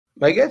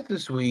My guest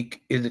this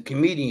week is a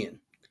comedian,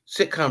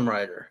 sitcom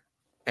writer,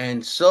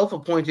 and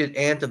self-appointed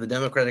aunt of the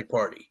Democratic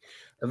Party.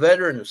 A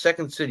veteran of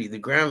Second City, The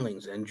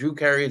Groundlings, and Drew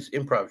Carey's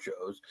improv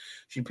shows,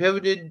 she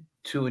pivoted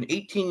to an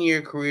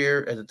 18-year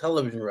career as a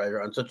television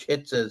writer on such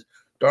hits as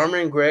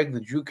Dharma Greg,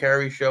 The Drew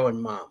Carey Show, and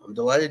Mom. I'm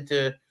delighted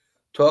to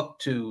talk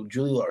to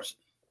Julie Larson.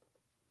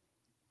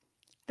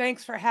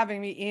 Thanks for having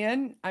me,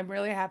 Ian. I'm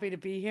really happy to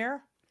be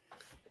here.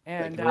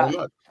 Thank And you very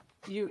much.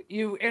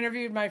 you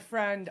interviewed my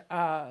friend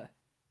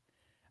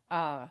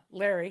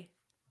Larry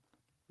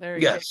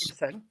Yes,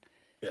 Jacobson.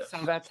 So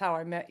yes. that's how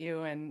I met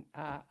you, and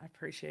I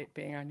appreciate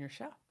being on your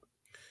show.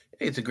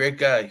 Hey, it's a great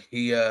guy.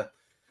 He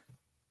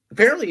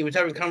apparently he was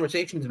having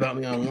conversations about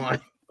me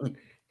online.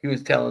 He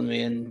was telling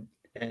me,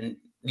 and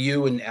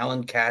you and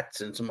Alan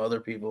Katz and some other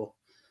people.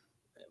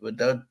 But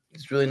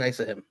it's really nice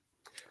of him.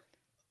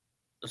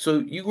 So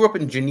you grew up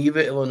in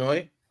Geneva,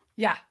 Illinois.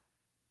 Yeah,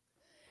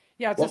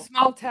 yeah. It's a Well,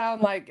 small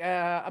town, like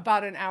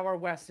about an hour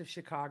west of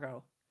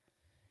Chicago,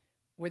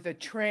 with a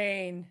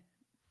train,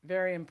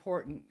 very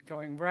important,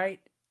 going right.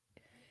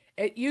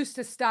 It used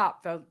to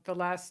stop. The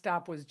last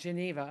stop was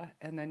Geneva,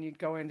 and then you'd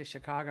go into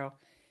Chicago.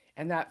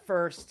 And that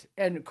first,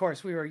 and of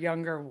course, we were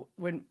younger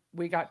when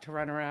we got to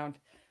run around.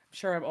 I'm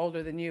sure I'm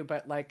older than you,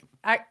 but like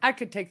I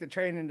could take the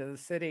train into the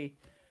city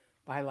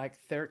by like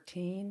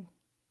 13.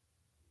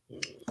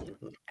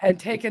 And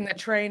taking the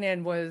train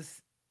in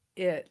was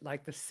it.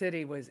 Like the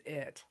city was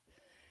it.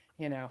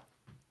 You know,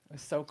 it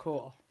was so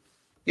cool.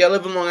 yeah, I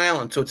live in Long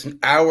Island, so it's an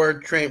hour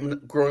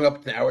train. Growing up,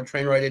 it's an hour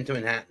train right into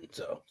Manhattan.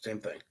 So same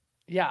thing.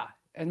 Yeah.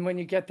 And when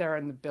you get there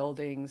in the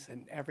buildings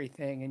and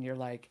everything, and you're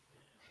like,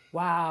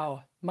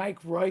 wow,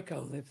 Mike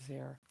Royko lives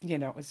here. You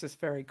know, it's just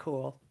very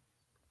cool.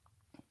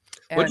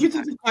 What do And you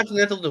think of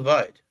Continental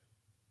Divide?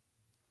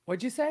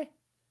 what'd you say?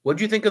 What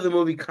do you think of the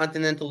movie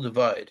Continental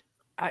Divide?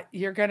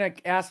 You're going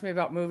to ask me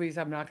about movies.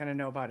 I'm not going to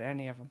know about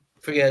any of them.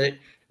 Forget it.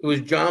 It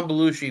was John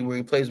Belushi where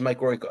he plays Mike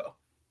Royko.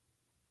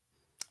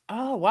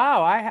 Oh,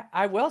 wow.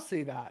 I will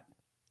see that.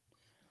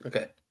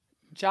 Okay.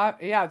 John,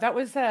 yeah, that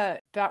was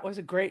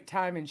a great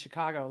time in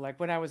Chicago. Like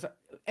when I was,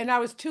 and I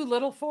was too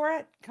little for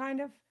it,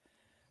 kind of.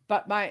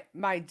 But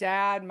my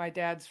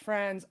dad's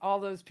friends, all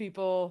those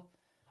people,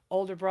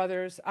 older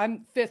brothers.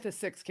 I'm fifth of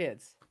six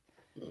kids,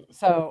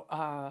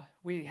 so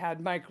we had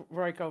Mike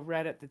Royko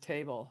read at the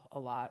table a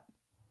lot.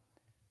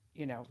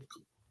 You know,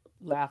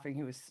 laughing.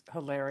 He was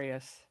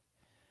hilarious.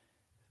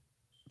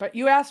 But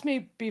you asked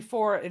me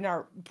before in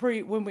our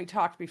pre when we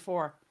talked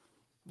before,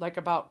 like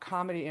about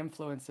comedy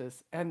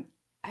influences, and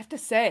I have to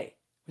say, it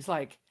was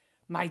like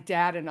my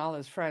dad and all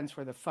his friends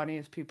were the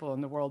funniest people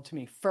in the world to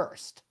me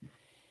first,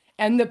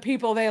 and the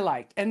people they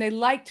liked, and they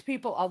liked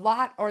people a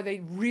lot, or they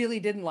really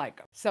didn't like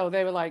them. So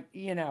they were like,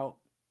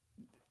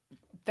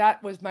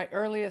 that was my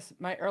earliest.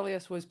 My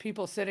earliest was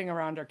people sitting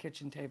around our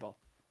kitchen table,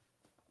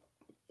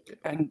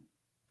 and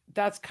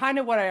that's kind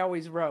of what I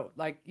always wrote.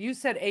 Like you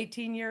said,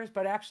 18 years,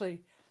 but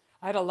actually,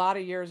 I had a lot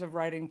of years of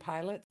writing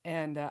pilots,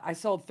 and I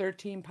sold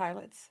 13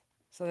 pilots.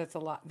 So that's a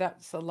lot.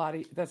 That's a lot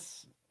of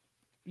that's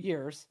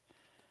years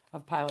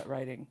of pilot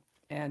writing,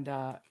 and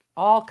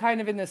all kind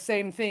of in the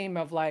same theme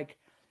of like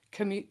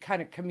kind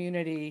of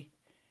community.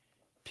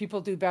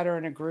 People do better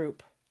in a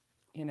group,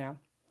 you know.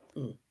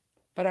 Mm.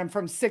 But I'm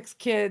from six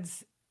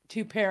kids,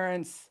 two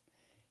parents,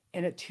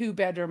 in a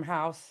two-bedroom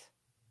house,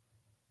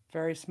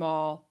 very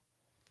small,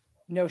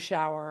 no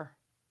shower.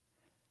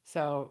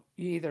 So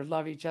you either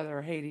love each other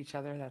or hate each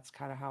other. That's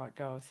kind of how it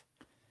goes.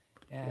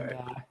 And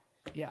Right.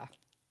 yeah,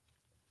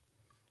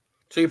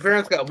 So your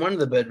parents got one of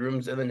the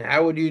bedrooms, and then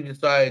how would you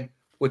decide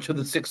which of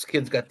the six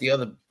kids got the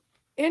other?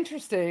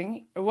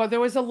 interesting. Well, there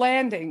was a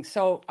landing.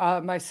 So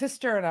my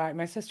sister and I,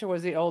 my sister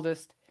was the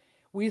oldest.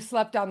 We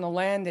slept on the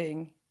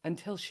landing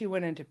until she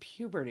went into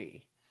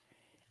puberty,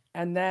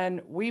 and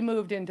then we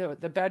moved into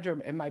the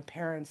bedroom, and my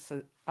parents'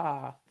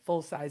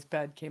 full size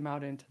bed came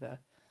out into the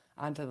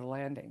onto the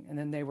landing, and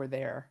then they were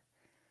there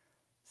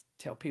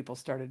till people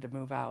started to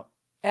move out.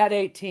 At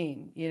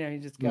 18, you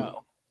just Mm.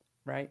 go,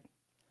 right?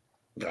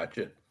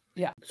 Gotcha.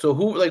 Yeah. So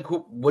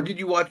what did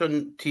you watch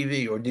on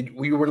TV, or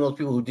were you one of those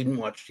people who didn't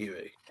watch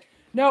TV?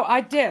 No,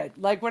 I did.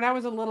 Like when I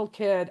was a little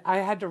kid, I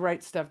had to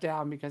write stuff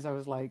down because I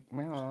was like,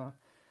 "Ugh."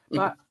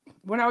 But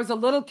when I was a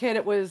little kid,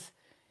 it was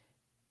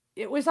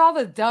all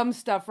the dumb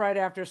stuff right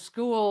after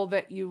school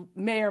that you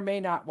may or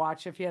may not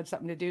watch. If you had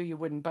something to do, you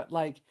wouldn't. But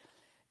like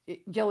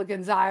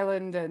Gilligan's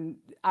Island and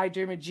I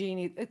Dream of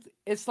Jeannie,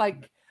 it's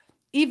like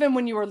even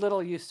when you were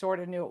little, you sort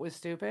of knew it was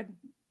stupid,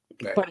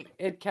 Right. but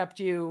it kept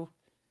you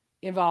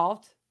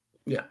involved.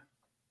 Yeah.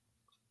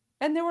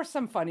 And there were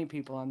some funny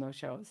people on those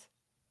shows.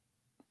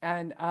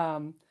 And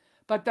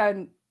but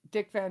then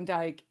Dick Van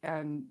Dyke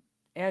and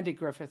Andy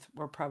Griffith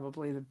were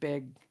probably the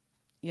big,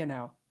 you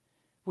know.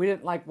 We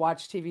didn't like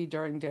watch TV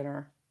during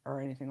dinner or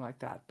anything like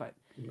that, but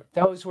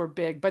those were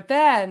big. But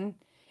then,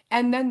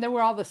 and then there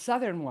were all the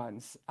Southern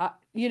ones.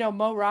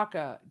 Mo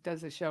Rocca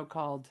does a show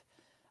called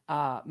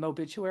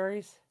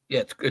Mobituaries.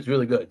 Yeah, it's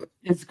really good.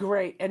 It's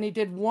great, and he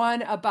did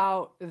one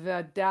about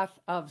the death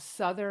of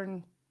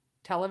Southern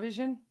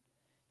television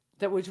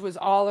which was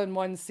all in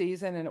one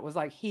season, and it was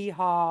like Hee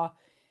Haw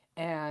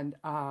and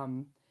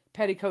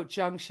Petticoat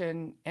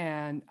Junction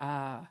and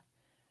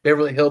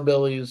Beverly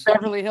Hillbillies.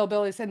 Beverly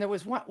Hillbillies, and there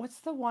was one. What's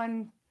the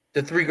one?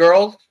 The Three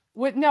Girls.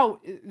 No,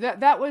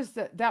 that was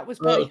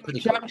Petticoat Petticoat.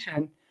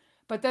 Junction,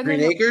 but then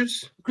Green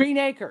Acres. Green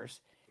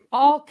Acres,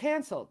 all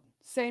canceled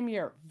same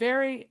year.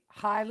 Very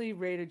highly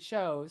rated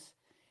shows,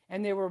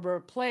 and they were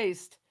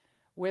replaced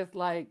with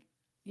like,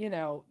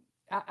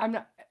 I'm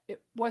not.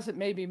 It wasn't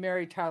maybe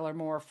Mary Tyler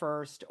Moore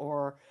first,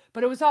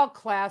 but it was all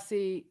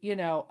classy.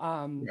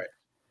 Right.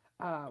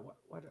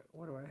 What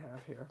do I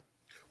have here?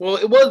 Well,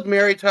 it was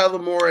Mary Tyler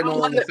Moore and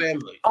All in the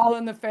Family. All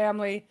in the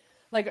Family.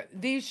 Like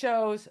these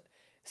shows,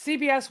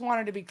 CBS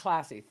wanted to be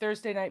classy.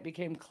 Thursday night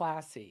became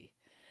classy.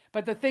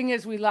 But the thing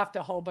is, we left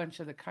a whole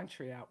bunch of the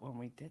country out when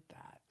we did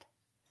that.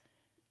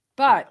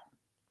 But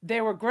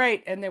they were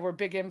great, and they were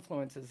big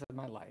influences in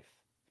my life.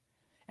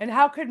 And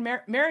how could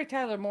Mary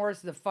Tyler Moore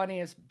is the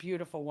funniest,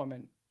 beautiful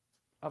woman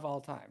of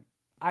all time,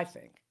 I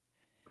think.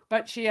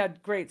 But she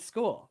had great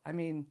school. I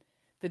mean,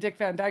 the Dick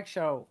Van Dyke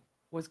Show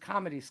was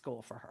comedy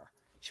school for her.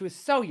 She was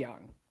so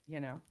young,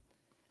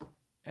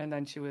 and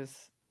then she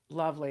was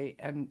lovely,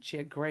 and she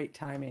had great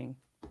timing,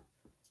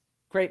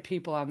 great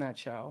people on that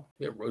show.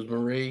 Yeah,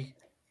 Rosemary,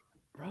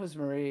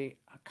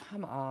 oh,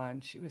 come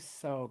on. She was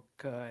so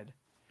good.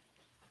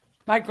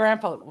 My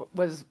grandpa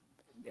was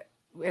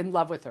in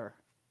love with her.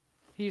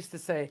 He used to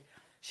say,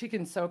 she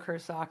can soak her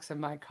socks in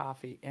my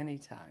coffee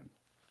anytime.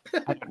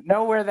 I don't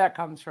know where that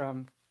comes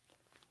from,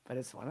 but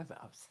it's one of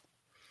those.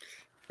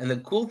 And the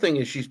cool thing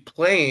is she's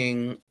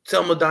playing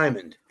Selma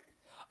Diamond.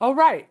 Oh,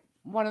 right.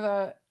 One of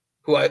the...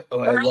 Who I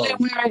love.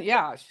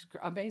 Yeah, she's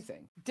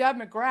amazing. Deb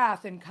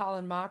McGrath and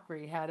Colin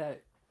Mochrie had a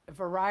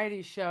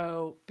variety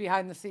show,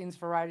 behind-the-scenes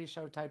variety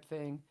show type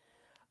thing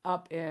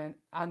on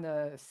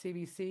the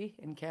CBC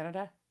in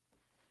Canada.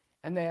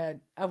 And they had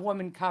a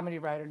woman comedy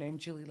writer named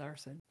Julie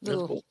Larson.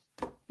 Cool.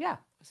 Yeah, it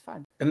was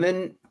fun. And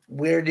then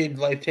where did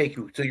life take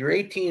you? So you're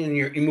 18 and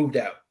you moved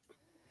out.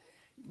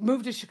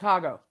 Moved to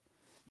Chicago.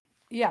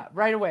 Yeah,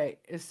 right away,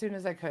 as soon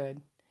as I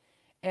could.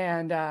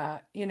 And,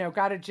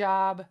 got a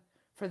job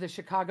for the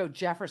Chicago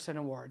Jefferson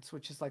Awards,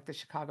 which is like the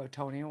Chicago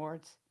Tony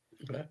Awards.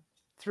 Okay.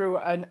 Through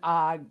an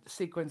odd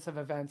sequence of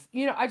events.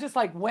 I just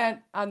went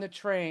on the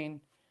train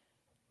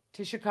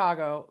to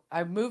Chicago.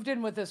 I moved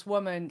in with this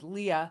woman,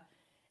 Leah,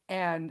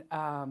 and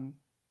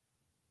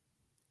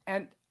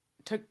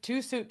took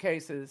 2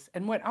 suitcases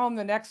and went home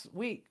the next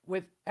week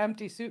with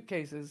empty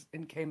suitcases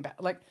and came back.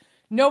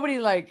 Nobody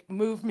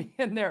moved me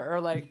in there,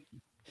 or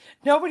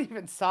nobody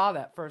even saw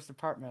that first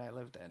apartment I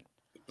lived in.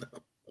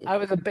 I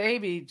was a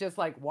baby just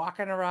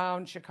walking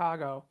around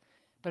Chicago,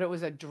 but it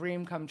was a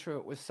dream come true.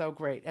 It was so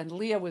great. And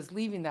Leah was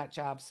leaving that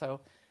job, so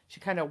she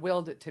kind of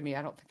willed it to me.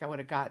 I don't think I would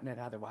have gotten it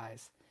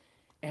otherwise.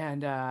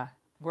 And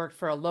worked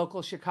for a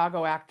local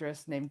Chicago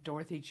actress named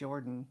Dorothy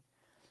Jordan,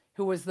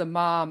 who was the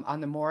mom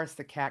on the Morris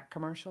the Cat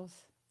commercials.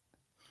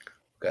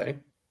 Okay.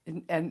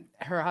 And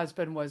her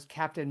husband was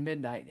Captain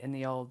Midnight in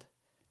the old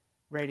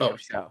radio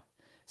show.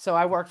 So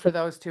I worked for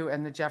those two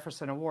and the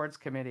Jefferson Awards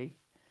Committee,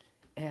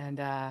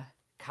 and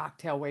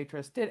cocktail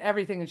waitress, did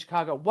everything in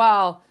Chicago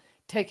while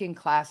taking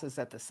classes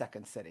at the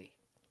Second City.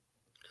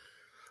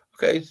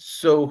 Okay,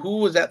 so who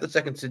was at the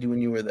Second City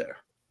when you were there?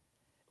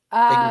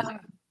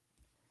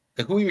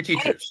 Who were your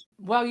teachers?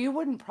 Well, you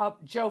wouldn't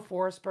Joe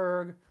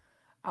Forsberg,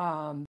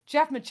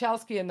 Jeff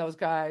Michalski and those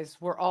guys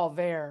were all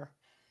there,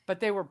 but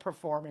they were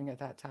performing at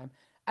that time.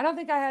 I don't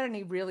think I had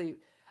any really...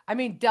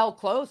 Del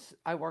Close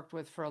I worked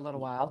with for a little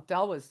while.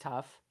 Del was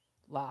tough,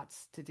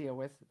 lots to deal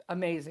with.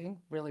 Amazing,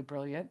 really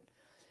brilliant.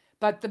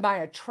 But my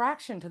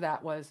attraction to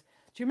that was,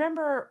 do you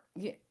remember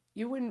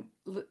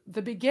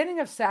the beginning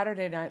of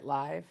Saturday Night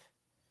Live?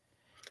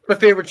 My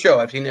favorite show.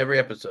 I've seen every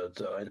episode.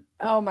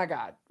 Oh my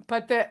God.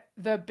 But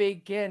the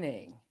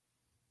beginning,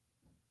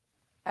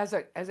 as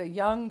a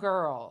young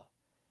girl,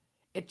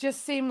 it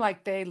just seemed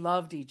like they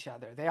loved each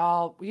other. They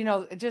all,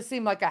 it just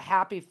seemed like a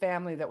happy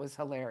family that was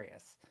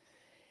hilarious.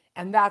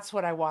 And that's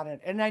what I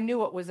wanted. And I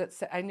knew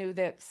I knew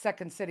that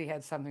Second City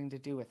had something to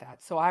do with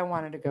that. So I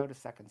wanted to go to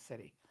Second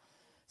City.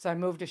 So I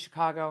moved to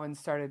Chicago and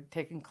started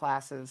taking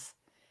classes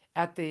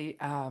at the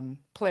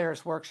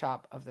Players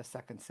Workshop of the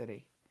Second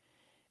City.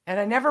 And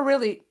I never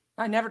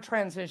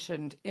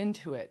transitioned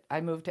into it.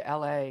 I moved to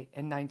LA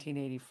in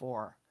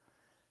 1984.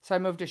 So I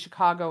moved to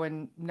Chicago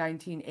in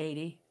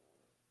 1980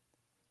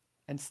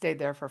 and stayed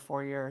there for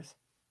 4 years.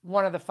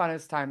 One of the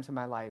funnest times of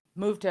my life.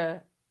 Moved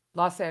to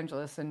Los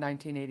Angeles in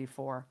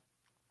 1984.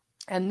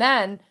 And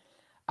then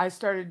I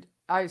started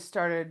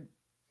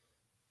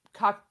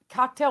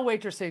cocktail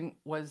waitressing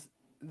was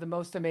the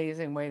most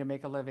amazing way to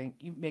make a living.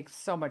 You make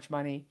so much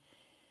money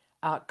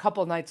a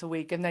couple nights a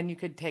week, and then you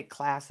could take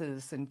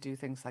classes and do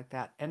things like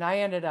that. And I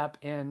ended up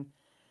in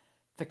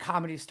the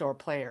Comedy Store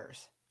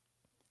Players.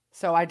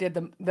 So I did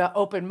the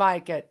open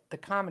mic at the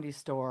Comedy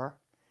Store,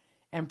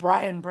 and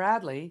Brian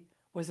Bradley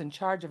was in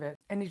charge of it.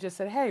 And he just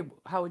said, hey,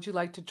 how would you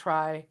like to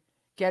try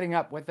getting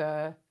up with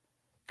the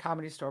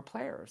Comedy Store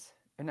Players?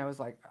 And I was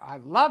like, I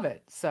love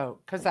it. So,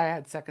 because I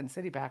had Second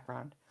City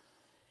background.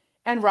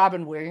 And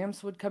Robin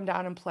Williams would come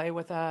down and play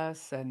with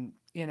us. And,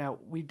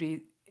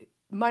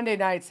 Monday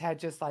nights had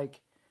just like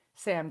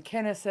Sam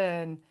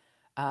Kinison,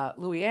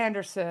 Louis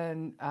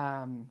Anderson,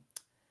 trying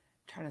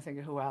to think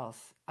of who else.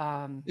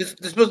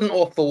 This wasn't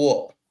off the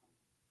wall.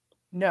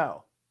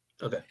 No.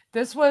 Okay.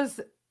 This was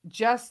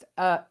just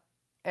an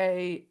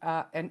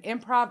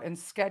improv and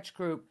sketch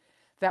group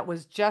that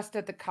was just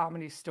at the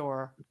Comedy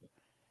Store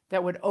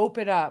that would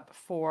open up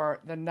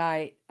for the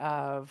night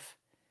of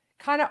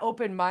kind of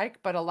open mic,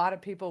 but a lot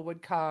of people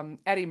would come.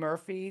 Eddie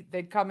Murphy,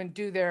 they'd come and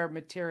do their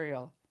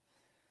material.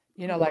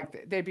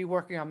 Like they'd be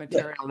working on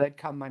material. They'd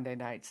come Monday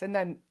nights. And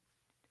then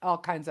all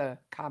kinds of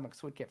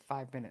comics would get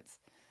 5 minutes.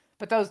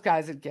 But those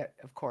guys would get,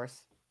 of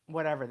course,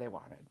 whatever they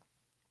wanted.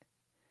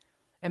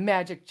 And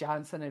Magic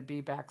Johnson would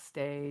be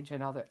backstage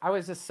and all that. I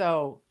was just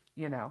so,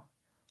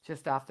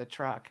 just off the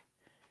truck.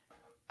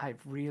 I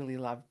really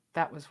loved,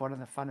 that was one of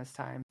the funnest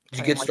times. Did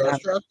you get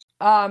starstruck?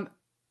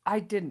 I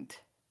didn't.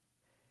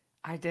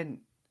 I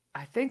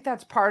think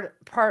that's part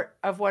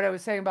of what I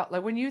was saying about,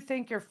 like, when you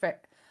think you're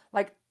fit,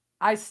 like,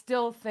 I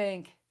still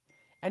think,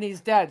 and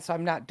he's dead, so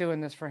I'm not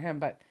doing this for him,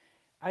 but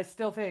I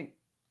still think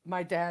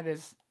my dad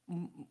is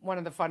one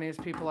of the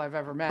funniest people I've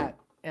ever met,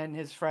 and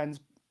his friends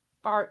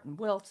Bart and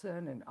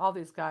Wilson and all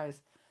these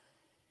guys,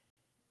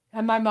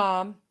 and my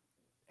mom.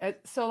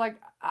 So, like,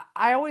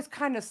 I always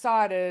kind of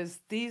saw it as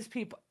these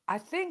people. I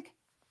think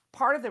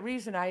part of the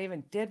reason I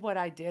even did what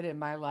I did in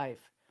my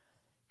life,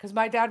 because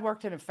my dad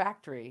worked in a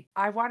factory,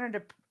 I wanted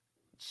to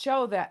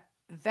show that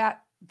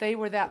they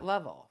were that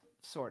level,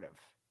 sort of.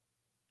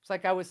 It's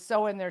like I was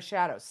so in their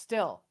shadow.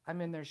 Still,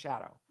 I'm in their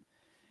shadow.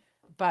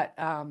 But,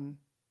 I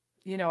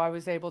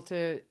was able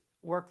to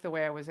work the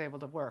way I was able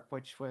to work,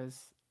 which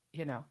was,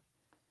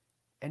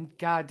 and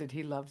God, did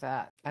he love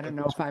that. I don't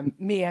know if I'm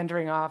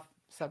meandering off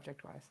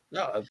subject-wise.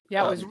 No.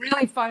 Yeah, it was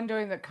really fun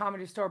doing the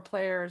Comedy Store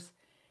Players.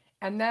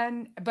 And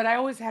then, but I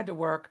always had to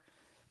work.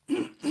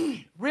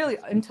 Really,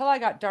 until I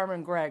got Dharma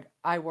Greg,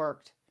 I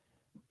worked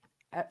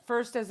at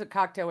first as a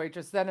cocktail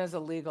waitress, then as a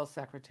legal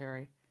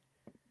secretary.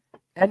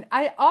 And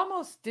I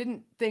almost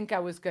didn't think I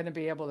was going to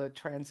be able to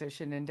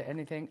transition into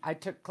anything. I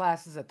took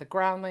classes at the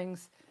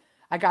Groundlings.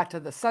 I got to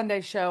the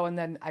Sunday show, and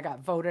then I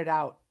got voted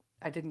out.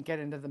 I didn't get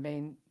into the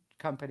main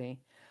company.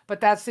 But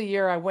that's the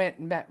year I went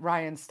and met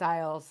Ryan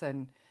Stiles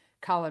and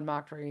Colin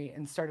Mochrie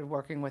and started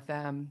working with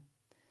them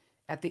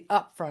at the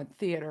Upfront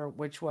Theater,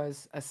 which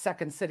was a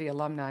Second City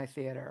alumni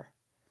theater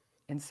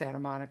in Santa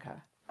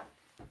Monica,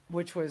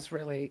 which was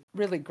really,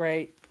 really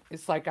great.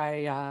 It's like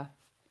I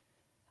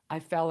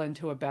fell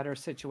into a better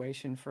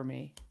situation for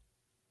me.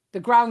 The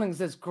Groundlings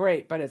is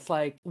great, but it's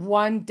like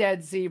one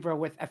dead zebra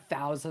with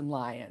 1,000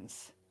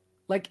 lions.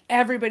 Like,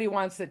 everybody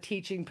wants the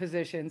teaching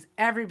positions.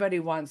 Everybody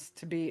wants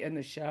to be in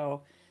the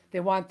show. They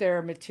want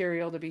their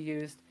material to be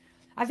used.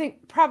 I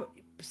think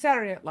probably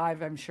Saturday Night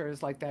Live, I'm sure,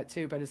 is like that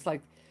too, but it's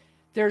like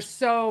there's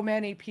so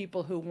many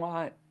people who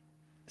want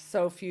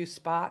so few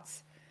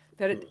spots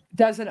that it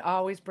doesn't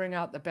always bring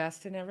out the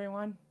best in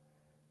everyone.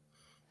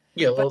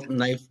 Yeah, a little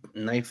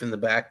knife in the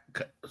back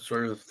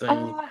sort of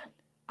thing.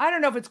 I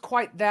don't know if it's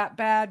quite that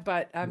bad,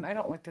 but I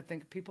don't like to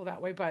think of people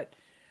that way. But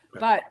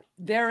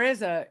there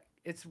is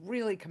it's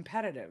really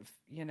competitive,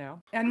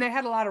 And they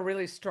had a lot of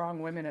really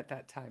strong women at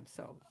that time,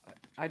 so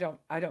I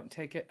don't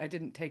take it. I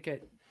didn't take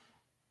it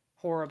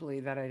horribly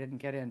that I didn't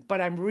get in,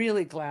 but I'm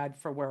really glad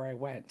for where I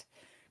went,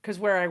 because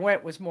where I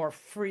went was more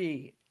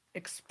free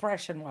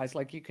expression wise.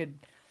 Like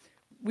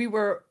we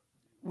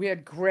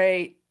had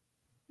great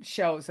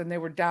shows, and they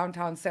were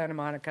downtown Santa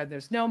Monica.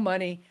 There's no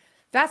money.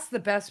 That's the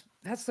best.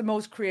 That's the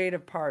most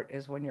creative part,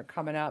 is when you're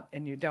coming up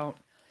and you don't,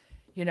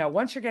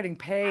 once you're getting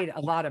paid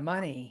a lot of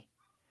money,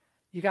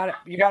 you got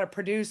to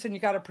produce, and you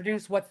got to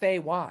produce what they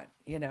want,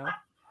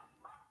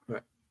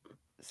 Right.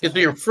 So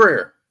you're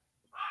freer.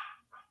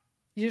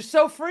 You're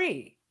so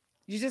free.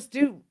 You just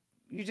do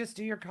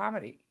your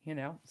comedy,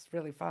 It's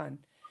really fun.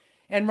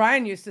 And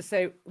Ryan used to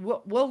say,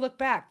 we'll look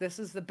back. This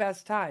is the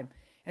best time.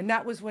 And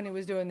that was when he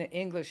was doing the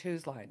English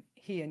Who's Line,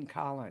 he and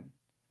Colin.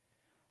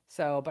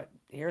 So, but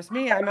here's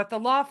me. I'm at the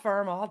law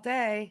firm all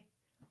day,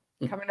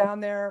 coming down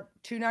there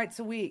 2 nights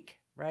a week,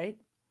 right?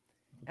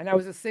 And I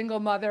was a single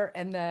mother.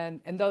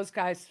 And those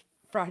guys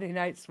Friday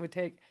nights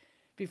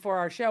before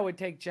our show, would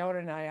take Joan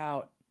and I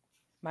out,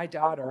 my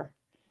daughter,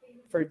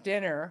 for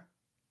dinner,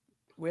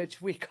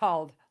 which we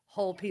called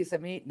whole piece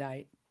of meat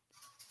night,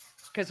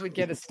 because we'd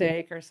get a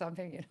steak or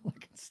something,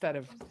 instead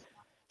of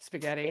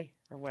spaghetti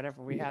or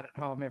whatever we had at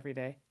home every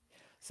day.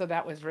 So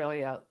that was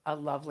really a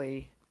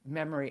lovely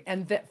memory.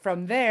 And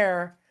from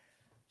there,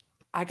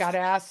 I got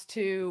asked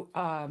to,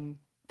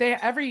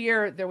 every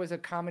year there was a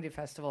comedy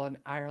festival in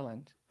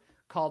Ireland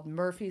called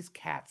Murphy's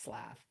Cat's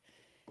Laugh.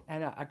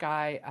 And a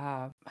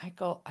guy,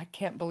 Michael, I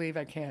can't believe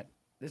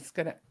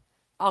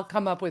I'll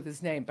come up with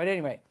his name. But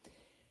anyway,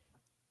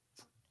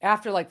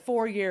 after like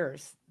 4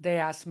 years, they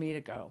asked me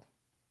to go.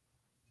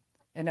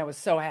 And I was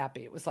so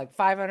happy. It was like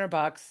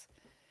 $500,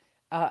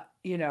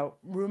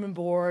 room and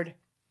board,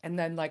 and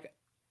then like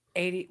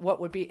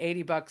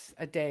 $80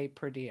 a day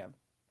per diem.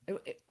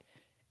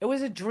 It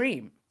was a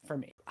dream for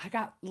me. I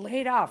got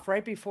laid off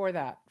right before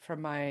that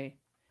from my,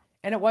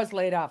 and it was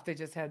laid off. They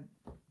just had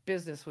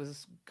business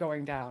was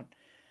going down.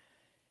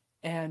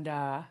 And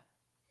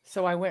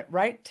so I went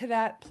right to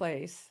that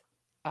place,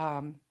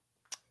 um,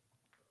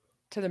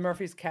 to the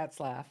Murphy's Cat's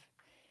Laugh.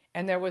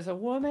 And there was a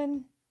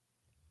woman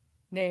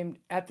named,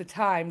 at the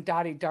time,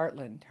 Dottie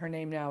Dartland. Her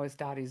name now is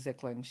Dottie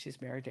Zicklin.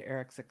 She's married to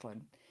Eric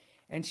Zicklin.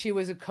 And she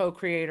was a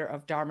co-creator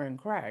of Dharma and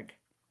Greg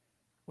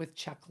with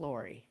Chuck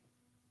Lorre.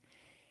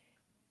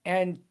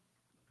 And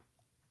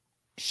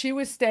she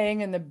was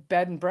staying in the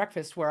bed and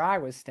breakfast where I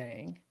was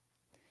staying.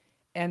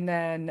 And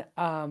then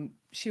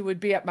she would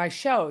be at my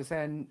shows,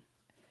 and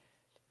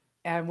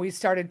we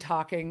started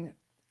talking.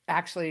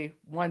 Actually,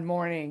 one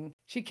morning,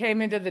 she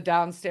came into the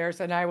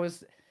downstairs, and I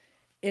was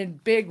in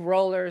big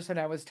rollers, and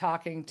I was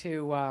talking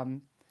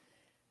to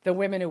the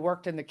women who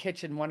worked in the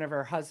kitchen. One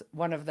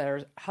of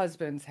their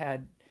husbands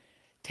had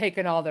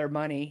taken all their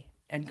money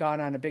and gone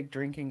on a big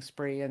drinking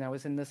spree, and I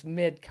was in this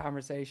mid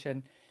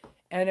conversation,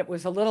 and it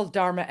was a little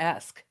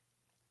Dharma-esque.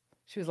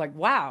 She was like,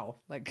 "Wow!"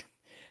 Like,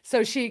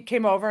 so she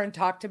came over and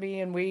talked to me,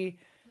 and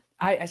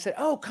I said,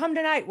 "Oh, come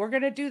tonight. We're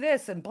gonna do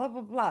this," and blah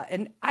blah blah.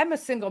 And I'm a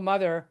single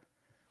mother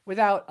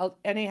without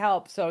any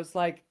help, so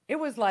it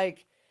was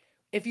like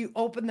if you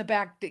open the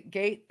back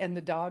gate and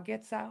the dog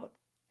gets out.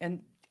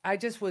 And I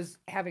just was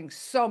having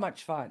so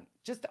much fun.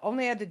 Just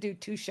only had to do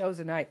 2 shows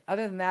a night.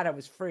 Other than that, I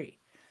was free,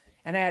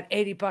 and I had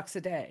 $80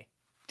 a day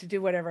to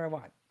do whatever I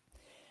want.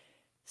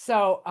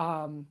 So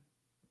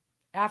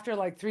after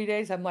like 3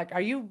 days, I'm like,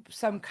 "Are you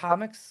some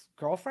comic's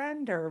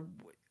girlfriend, or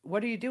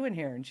what are you doing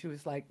here?" And she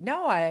was like,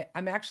 "No,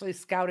 I'm actually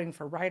scouting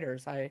for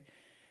writers. I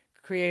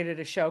created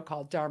a show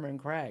called Dharma and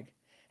Greg."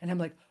 And I'm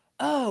like,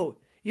 "Oh,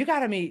 you got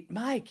to meet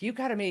Mike. You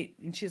got to meet."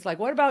 And she's like,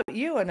 "What about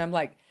you?" And I'm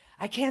like,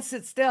 "I can't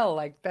sit still.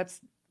 Like,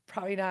 that's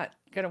probably not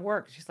going to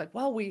work." She's like,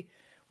 "Well, we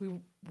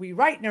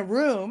write in a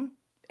room,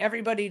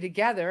 everybody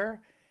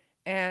together.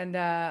 And,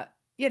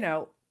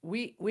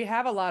 we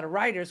have a lot of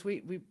writers.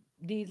 We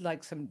need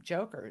like some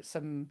jokers,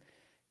 some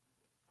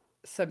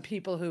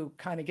people who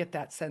kind of get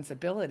that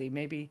sensibility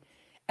maybe."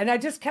 And I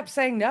just kept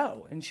saying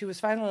no. And she was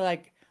finally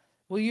like,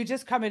 "Will you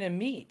just come in and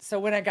meet?" So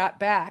when I got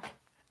back,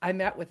 I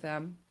met with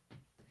them,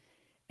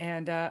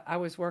 and I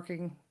was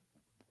working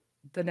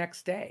the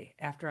next day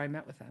after I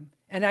met with them.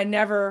 And I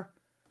never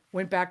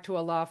went back to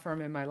a law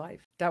firm in my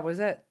life. That was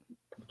it.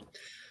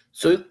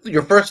 So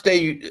your first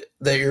day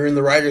that you're in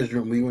the writer's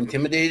room, were you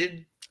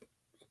intimidated?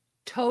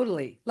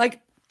 Totally.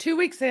 Like 2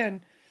 weeks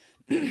in,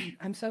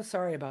 I'm so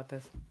sorry about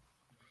this.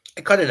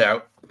 I cut it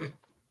out.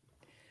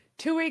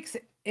 2 weeks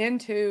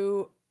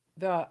into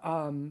the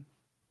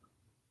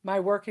my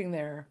working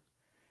there,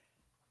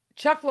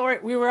 Chuck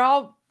Lorre, we were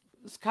all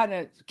kind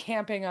of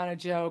camping on a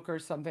joke or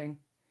something,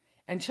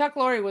 and Chuck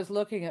Lorre was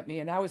looking at me,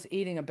 and I was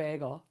eating a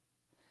bagel,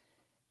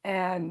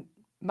 and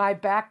my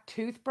back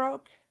tooth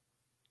broke,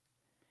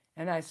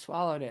 and I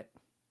swallowed it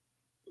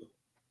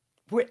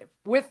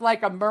with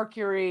like a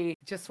mercury.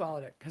 Just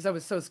swallowed it because I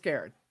was so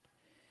scared,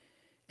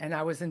 and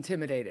I was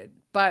intimidated.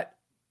 But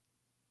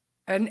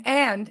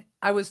and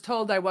I was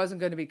told I wasn't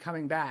going to be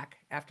coming back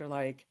after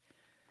like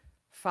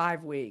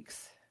 5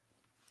 weeks.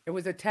 It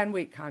was a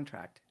 10-week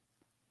contract.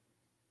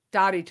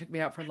 Dottie took me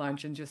out for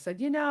lunch and just said,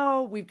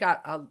 "We've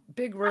got a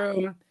big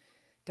room,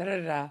 da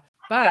da da."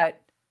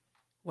 But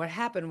what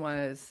happened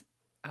was,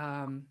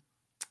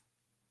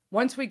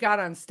 once we got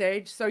on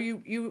stage, so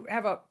you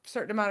have a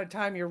certain amount of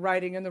time you're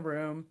writing in the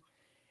room,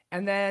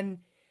 and then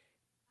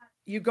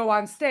you go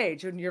on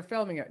stage and you're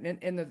filming it.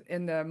 In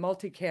the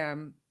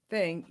multicam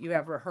thing, you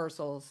have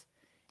rehearsals,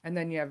 and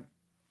then you have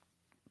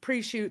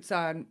pre-shoots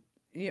on.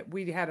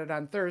 We had it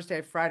on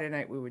Thursday. Friday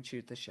night we would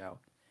shoot the show.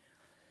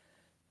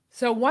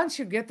 So once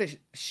you get the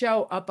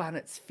show up on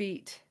its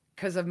feet,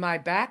 because of my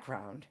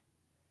background,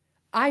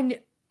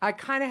 I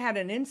kind of had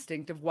an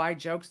instinct of why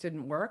jokes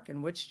didn't work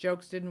and which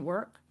jokes didn't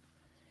work.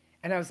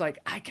 And I was like,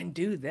 I can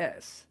do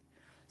this.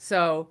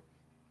 So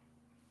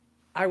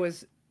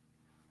I'd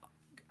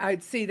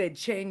see they'd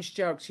change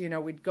jokes.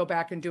 We'd go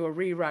back and do a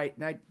rewrite,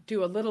 and I'd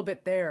do a little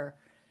bit there.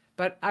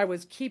 But I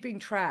was keeping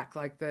track,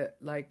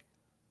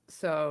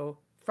 so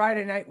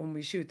Friday night when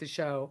we shoot the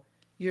show,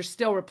 you're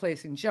still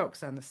replacing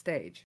jokes on the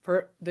stage.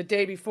 For the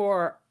day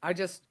before,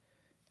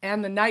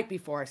 and the night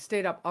before, I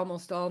stayed up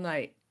almost all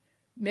night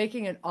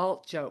making an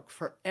alt joke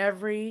for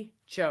every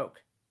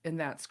joke in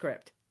that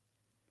script.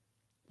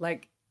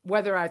 Like,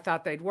 whether I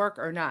thought they'd work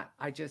or not,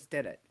 I just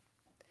did it.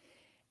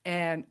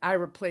 And I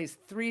replaced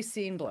 3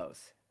 scene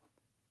blows.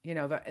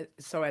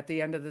 So at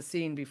the end of the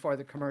scene before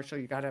the commercial,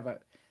 you got to have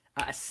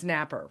a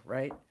snapper,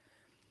 right?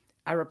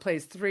 I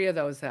replaced 3 of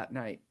those that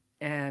night.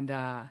 And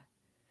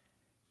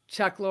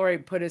Chuck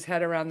Lorre put his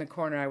head around the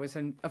corner. I was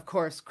in, of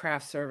course,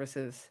 craft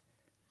services.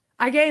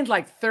 I gained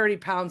like 30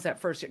 pounds that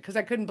first year because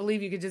I couldn't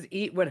believe you could just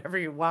eat whatever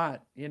you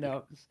want,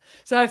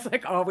 So I was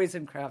like always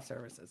in craft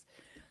services.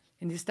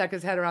 And he stuck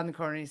his head around the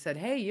corner and he said,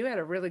 "Hey, you had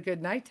a really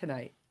good night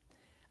tonight."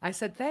 I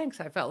said, "Thanks.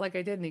 I felt like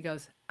I did." And he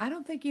goes, "I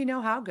don't think you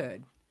know how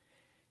good."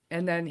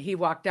 And then he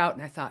walked out,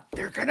 and I thought,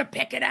 they're going to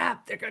pick it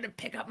up. They're going to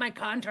pick up my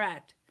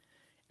contract.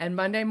 And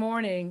Monday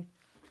morning,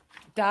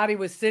 Dottie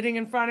was sitting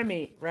in front of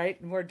me, right?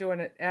 And we're doing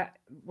it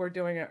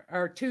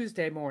our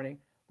Tuesday morning.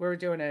 We're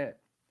doing a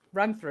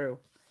run through,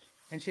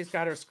 and she's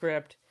got her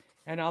script,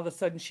 and all of a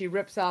sudden she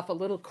rips off a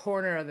little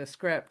corner of the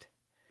script,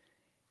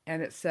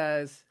 and it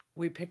says,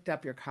 "We picked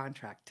up your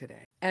contract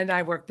today." And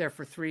I worked there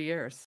for 3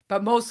 years.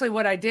 But mostly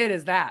what I did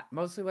is that.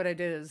 Mostly what I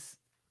did is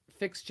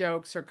fix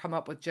jokes or come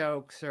up with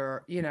jokes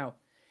or,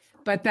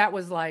 But that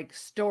was like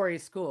story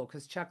school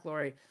because Chuck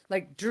Lorre,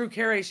 like Drew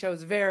Carey Show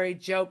is very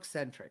joke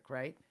centric,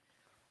 right?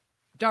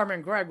 Dharma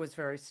and Greg was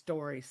very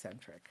story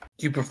centric.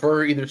 Do you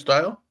prefer either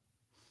style?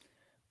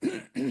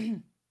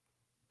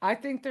 I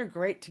think they're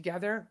great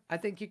together. I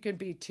think you can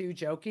be too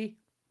jokey.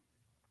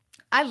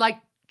 I like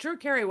Drew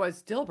Carey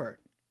was Dilbert.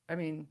 I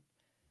mean,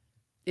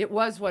 it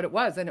was what it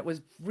was, and it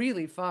was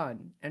really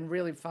fun and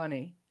really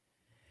funny.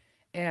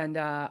 And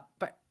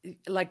but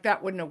like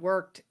that wouldn't have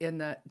worked in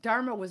the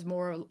Dharma was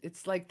more.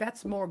 It's like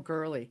that's more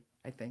girly,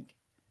 I think.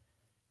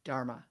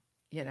 Dharma,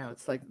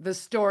 it's like the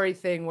story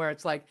thing where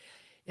it's like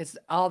it's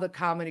all the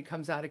comedy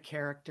comes out of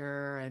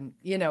character and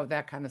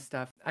that kind of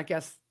stuff. I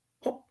guess.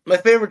 Well, my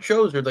favorite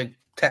shows are like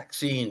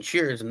Taxi and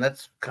Cheers, and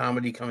that's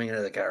comedy coming out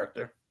of the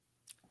character.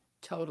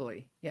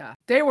 Totally, yeah.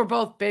 They were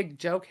both big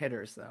joke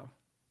hitters, though.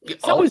 Yeah,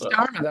 so was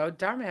Dharma, though.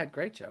 Dharma had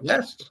great jokes.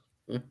 Yes.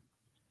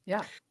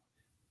 Yeah.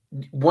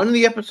 One of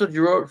the episodes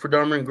you wrote for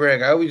Dharma and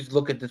Greg, I always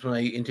look at this when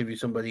I interview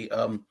somebody,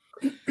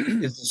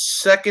 is the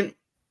second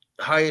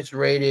highest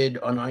rated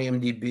on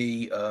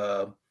IMDb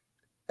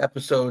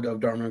episode of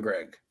Dharma and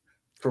Greg,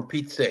 for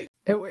Pete's sake.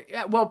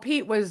 Well,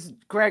 Pete was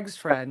Greg's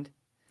friend.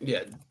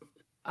 Yeah.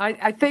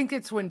 I think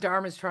it's when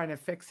Dharma's trying to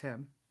fix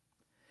him.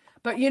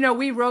 But,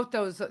 we wrote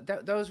those.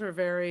 Those were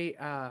very,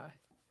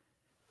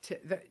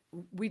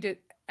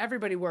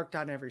 everybody worked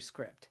on every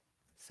script.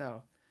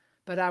 So,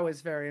 but I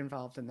was very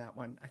involved in that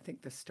one. I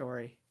think the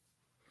story.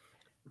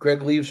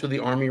 Greg leaves for the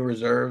Army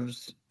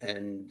Reserves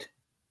and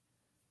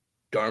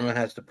Dharma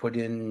has to put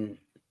in,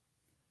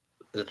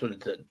 that's what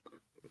it said.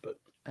 But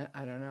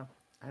I don't know.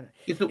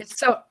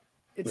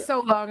 It's so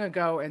long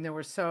ago and there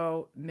were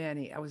so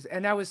many. I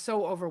was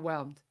so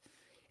overwhelmed.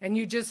 And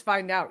you just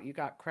find out you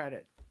got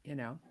credit,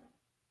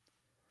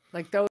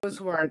 Like those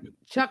were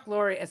Chuck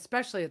Lorre,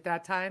 especially at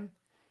that time,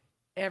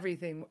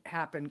 everything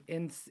happened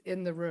in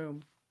the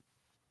room.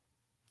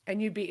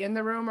 And you'd be in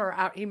the room or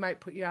out, he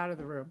might put you out of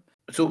the room.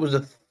 So what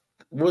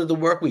was the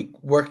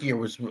work year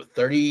was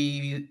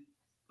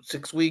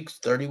 36 weeks,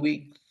 30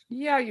 weeks?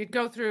 Yeah, you'd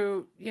go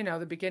through,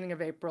 the beginning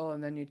of April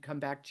and then you'd come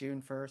back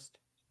June 1st.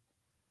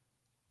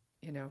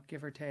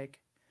 Give or take.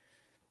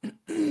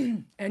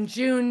 And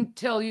June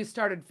till you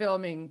started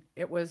filming,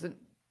 it wasn't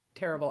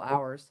terrible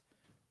hours.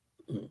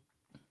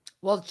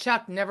 Well,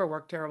 Chuck never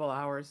worked terrible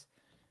hours.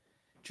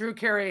 Drew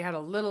Carey had a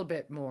little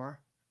bit more,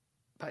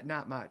 but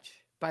not much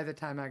by the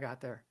time I got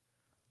there.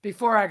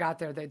 Before I got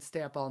there, they'd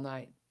stay up all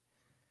night.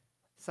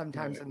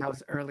 Sometimes in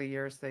those early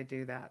years, they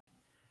do that.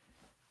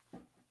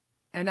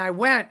 And I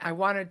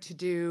wanted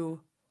to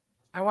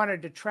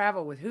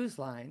travel with Who's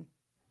Line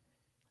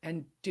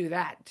and do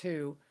that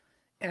too.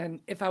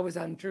 And if I was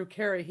on Drew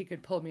Carey, he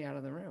could pull me out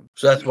of the room.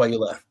 So that's why you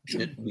left,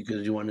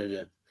 because you wanted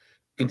to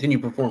continue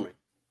performing.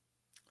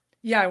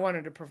 Yeah, I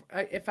wanted to,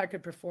 if I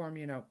could perform,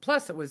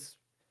 Plus, it was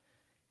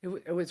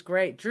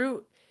great.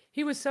 Drew,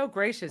 he was so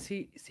gracious.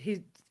 He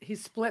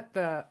split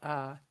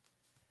the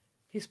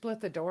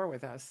door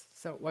with us,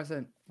 so it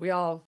wasn't. We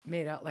all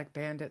made out like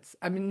bandits.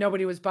 I mean,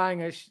 nobody was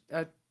buying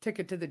a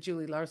ticket to the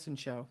Julie Larson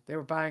show. They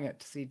were buying it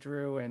to see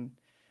Drew, and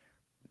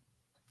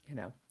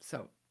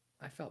so.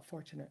 I felt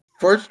fortunate.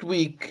 First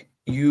week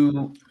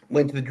you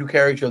went to the Drew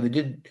Carey Show. They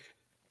did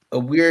a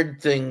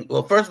weird thing.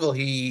 Well, first of all,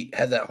 he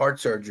had that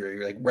heart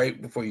surgery like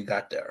right before you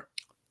got there.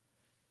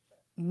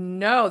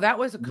 No, that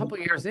was a couple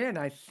years in,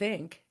 I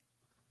think.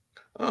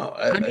 Oh,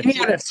 he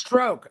had a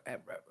stroke,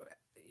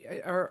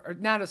 or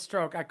not a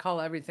stroke. I call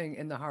everything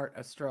in the heart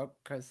a stroke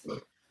because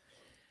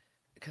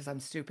I'm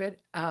stupid.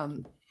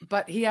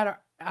 But he had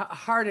a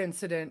heart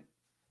incident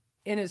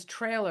in his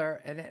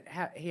trailer, and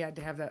he had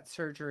to have that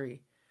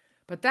surgery.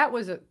 But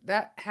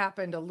that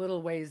happened a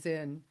little ways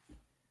in.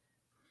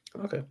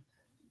 Okay.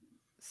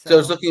 So I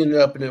was looking it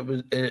up,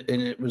 and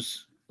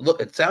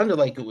it sounded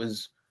like it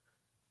was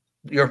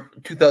your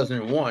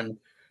 2001,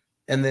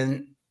 and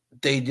then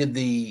they did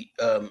the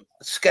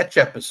sketch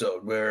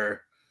episode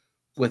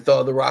with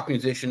all the rock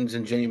musicians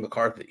and Jenny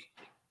McCarthy.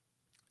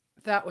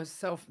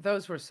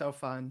 Those were so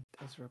fun.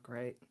 Those were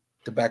great.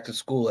 The back to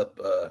school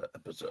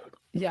episode.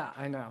 Yeah,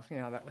 I know.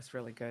 That was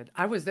really good.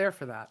 I was there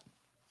for that.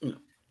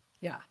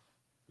 Yeah.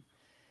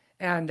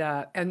 And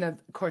then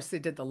of course they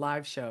did the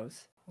live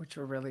shows, which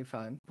were really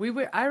fun.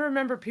 I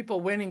remember people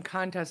winning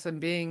contests and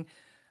being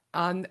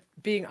on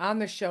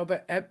the show,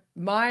 but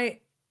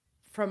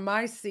from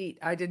my seat,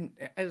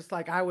 it was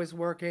like I was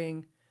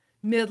working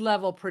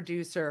mid-level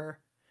producer,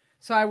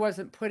 so I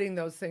wasn't putting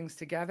those things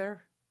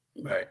together.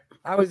 Right.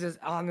 I was just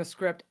on the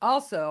script.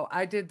 Also,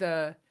 I did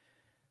the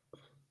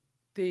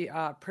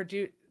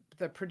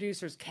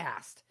producer's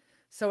cast.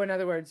 So in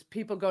other words,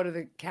 people go to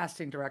the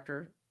casting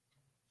director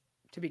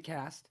to be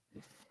cast.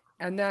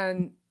 And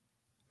then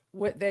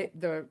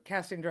the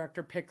casting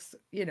director picks,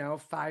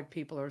 5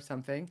 people or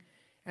something.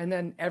 And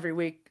then every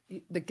week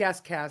the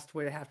guest cast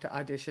would have to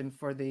audition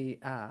for the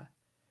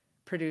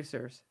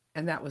producers.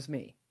 And that was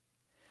me.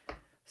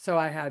 So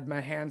I had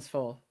my hands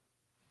full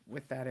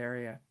with that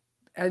area.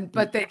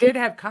 But they did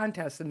have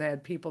contests, and they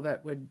had people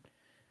that would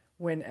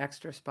win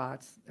extra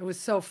spots. It was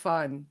so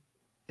fun.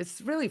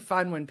 It's really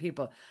fun when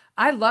people,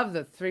 I like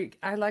the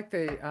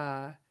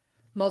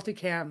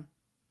multicam.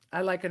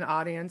 I like an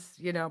audience,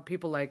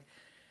 people like,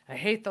 I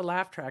hate the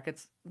laugh track.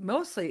 It's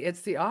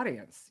the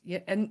audience. Yeah,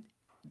 and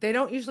they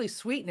don't usually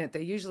sweeten it.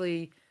 They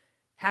usually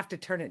have to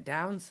turn it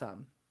down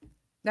some.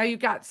 Now you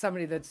got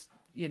somebody that's,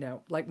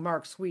 like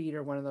Mark Sweet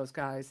or one of those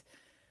guys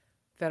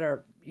that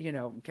are,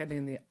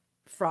 getting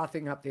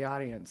frothing up the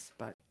audience.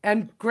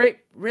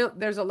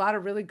 There's a lot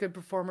of really good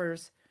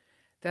performers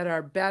that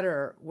are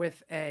better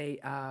with a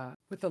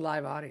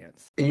live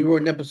audience. And you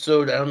wrote an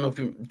episode, I don't know if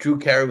you Drew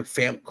Carey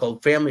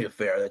called Family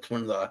Affair. That's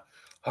one of the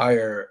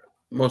higher,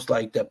 most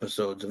liked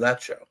episodes of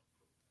that show.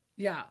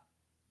 Yeah,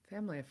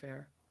 Family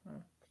Affair. Huh.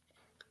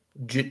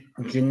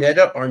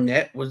 Janetta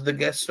Arnett was the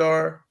guest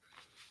star.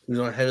 Who was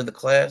on Head of the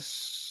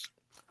Class.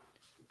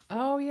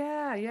 Oh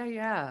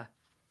yeah.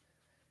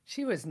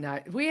 She was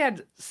nice. We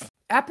had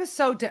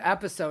episode to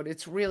episode.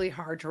 It's really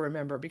hard to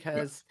remember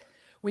because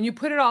when you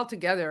put it all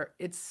together,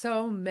 it's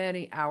so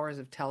many hours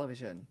of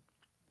television.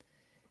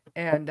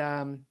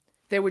 And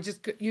they would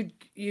just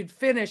you'd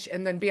finish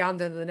and then be on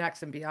to the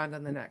next and beyond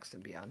on the next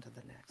and beyond to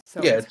the next.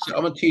 So yeah,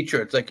 I'm a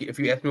teacher. It's like if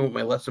you ask me what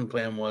my lesson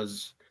plan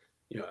was,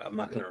 I'm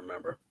not going to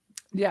remember.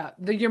 Yeah,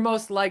 your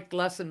most liked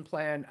lesson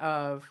plan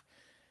of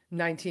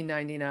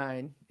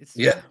 1999. It's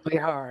really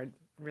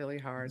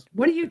hard.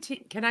 What do you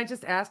teach? Can I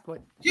just ask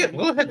what? Yeah,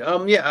 go ahead.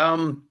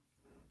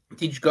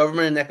 Teach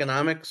government and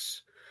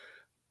economics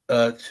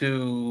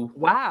to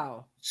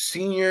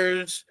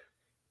seniors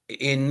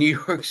in New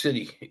York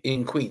City,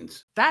 in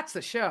Queens. That's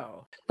the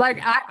show.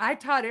 Like I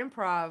taught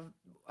improv.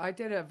 I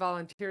did a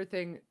volunteer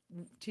thing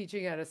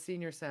teaching at a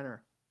senior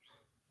center.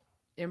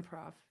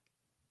 Improv.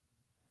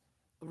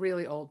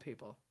 Really old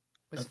people.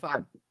 It was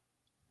fun.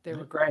 They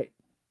were great.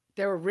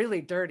 They were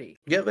really dirty.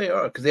 Yeah, they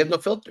are, because they have no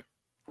filter.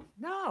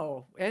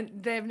 No, and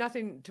they have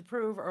nothing to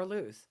prove or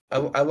lose.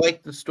 I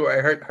like the story.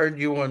 I heard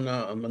you on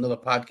another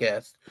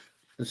podcast.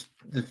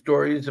 The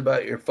stories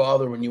about your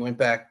father when you went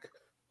back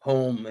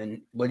home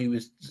and what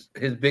his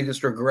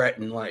biggest regret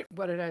in life.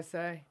 What did I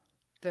say?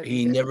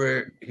 He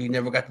never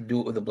got to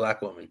do it with a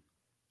black woman.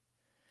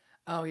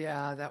 Oh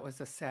yeah, that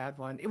was a sad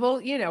one. Well,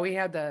 we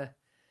had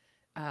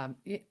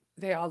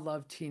they all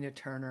loved Tina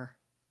Turner.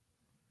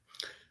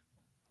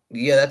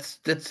 Yeah, that's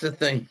the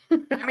thing.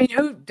 I mean,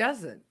 who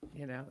doesn't?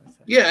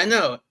 Yeah, I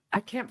know. I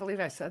can't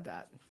believe I said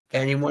that.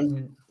 And he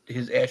wanted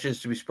his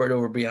ashes to be spread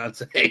over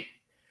Beyonce.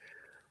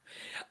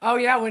 Oh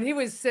yeah, when he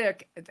was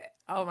sick.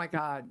 Oh my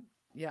God.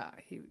 Yeah,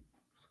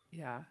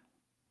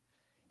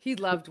 he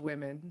loved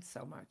women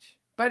so much,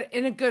 but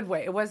in a good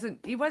way.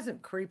 He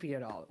wasn't creepy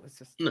at all. It was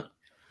just no.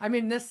 I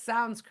mean, this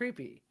sounds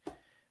creepy,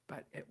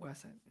 but it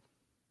wasn't.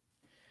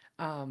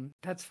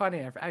 That's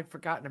funny. I've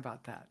forgotten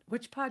about that.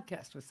 Which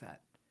podcast was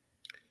that?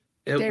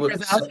 Dave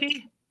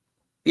Razowski?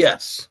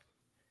 Yes.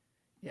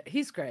 Yeah,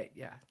 he's great.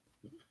 Yeah.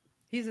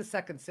 He's a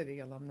Second City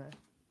alumni.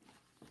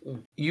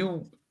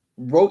 You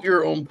wrote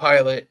your own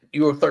pilot.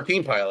 You wrote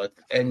 13 pilots,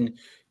 and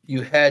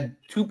you had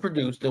 2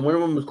 produced, and one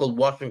of them was called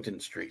Washington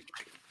Street.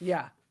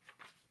 Yeah.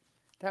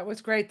 That was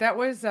great. That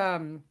was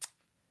one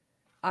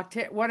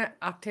of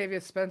Octavia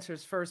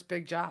Spencer's first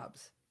big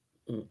jobs.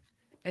 Mm.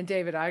 And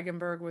David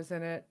Eigenberg was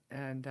in it,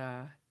 and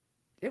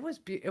it was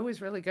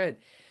really good.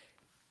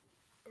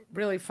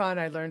 Really fun.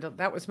 I learned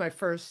that was my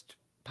first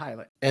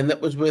pilot. And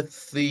that was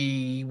with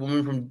the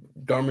woman from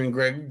Dharma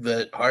Greg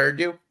that hired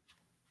you?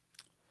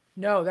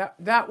 No,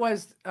 that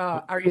was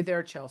Are You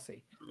There,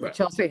 Chelsea? Right. The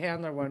Chelsea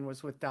Handler one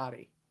was with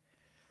Dottie.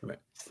 Right.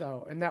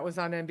 So, and that was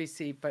on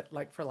NBC, but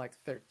for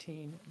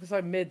 13. It was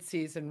a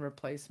mid-season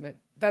replacement.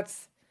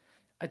 That's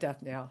a death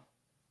knell.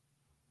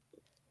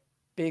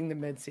 Being the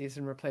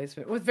mid-season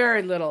replacement with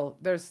very little.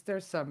 There's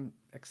some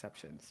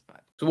exceptions,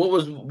 but. So what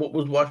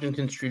was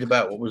Washington Street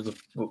about? What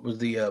was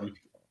the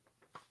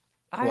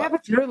I have a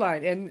through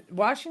line, and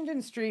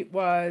Washington Street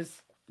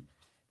was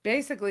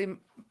basically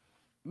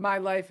my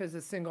life as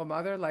a single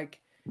mother. Like,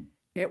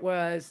 it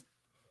was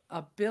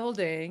a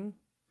building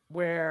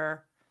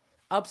where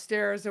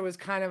upstairs there was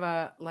kind of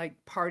a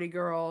party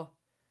girl.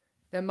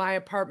 Then my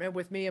apartment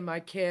with me and my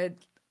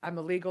kid. I'm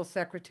a legal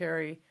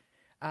secretary.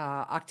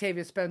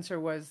 Octavia Spencer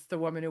was the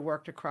woman who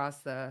worked across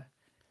the,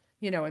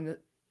 in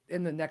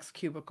the next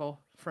cubicle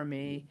from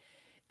me,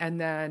 and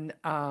then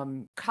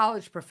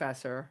college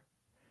professor,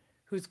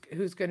 who's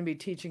going to be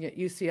teaching at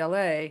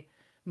UCLA,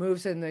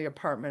 moves in the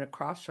apartment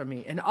across from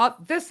me. And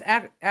this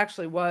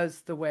actually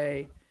was the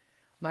way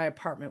my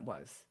apartment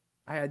was.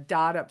 I had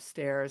Dot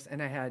upstairs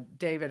and I had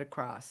David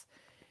across.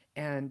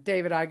 And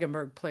David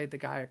Eigenberg played the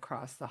guy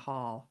across the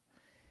hall.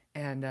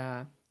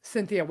 And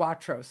Cynthia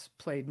Watros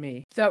played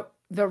me. So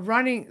the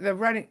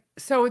running.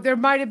 So there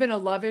might have been a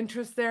love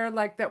interest there,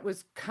 like that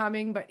was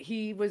coming, but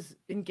he was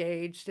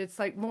engaged. It's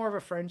like more of a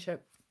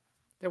friendship.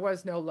 There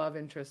was no love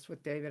interest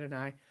with David and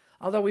I,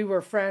 although we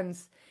were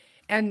friends.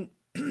 And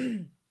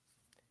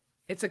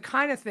it's a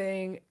kind of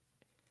thing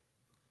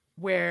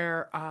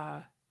where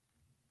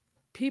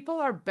people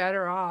are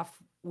better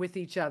off with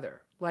each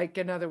other. Like,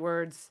 in other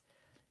words,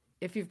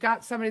 if you've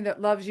got somebody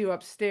that loves you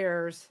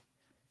upstairs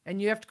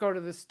and you have to go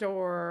to the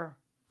store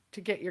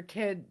to get your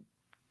kid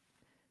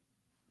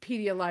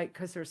Pedialyte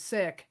because they're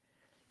sick,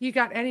 you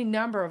got any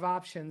number of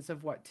options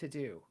of what to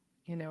do.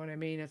 You know what I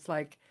mean? It's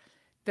like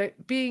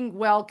that being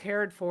well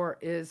cared for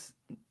is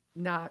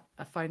not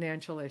a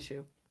financial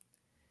issue.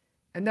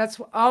 And that's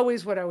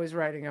always what I was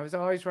writing. I was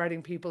always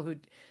writing people who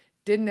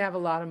didn't have a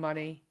lot of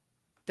money,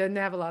 didn't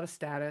have a lot of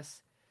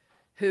status,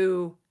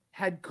 who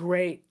had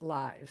great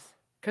lives.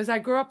 Because I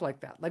grew up like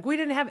that. Like, we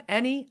didn't have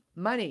any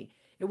money.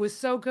 It was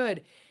so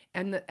good.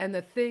 And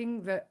the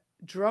thing that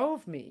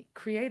drove me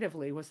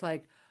creatively was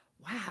like,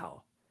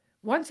 wow.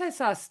 Once I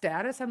saw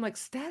status, I'm like,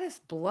 status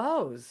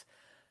blows.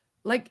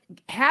 Like,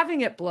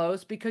 having it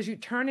blows because you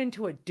turn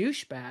into a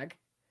douchebag,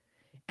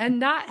 and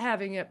not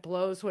having it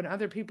blows when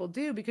other people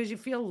do because you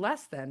feel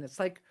less than. It's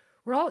like,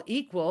 we're all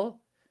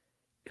equal.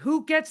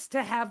 Who gets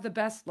to have the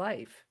best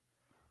life?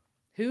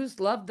 Who's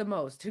loved the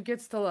most? Who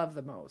gets to love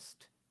the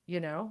most? You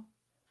know?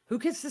 Who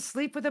gets to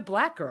sleep with a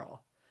black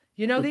girl?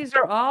 You know, these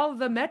are all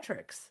the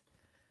metrics,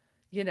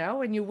 you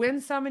know, and you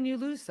win some and you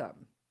lose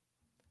some.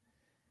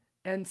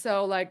 And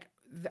so, like,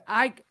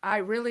 I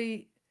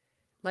really,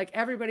 like,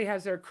 everybody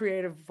has their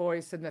creative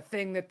voice and the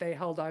thing that they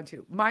held on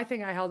to. My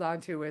thing I held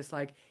on to is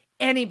like,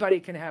 anybody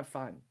can have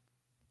fun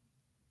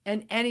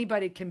and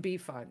anybody can be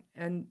fun.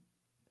 And,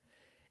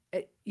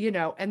 you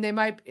know, and they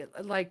might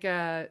like,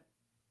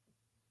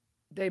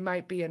 they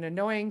might be an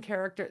annoying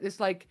character. It's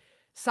like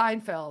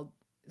Seinfeld.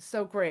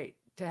 So great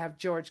to have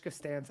George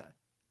Costanza,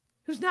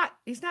 he's not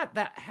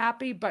that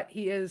happy, but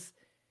he is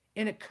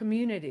in a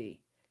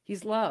community.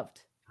 He's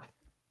loved,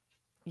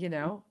 you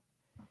know,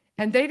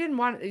 and they didn't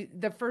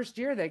want, the first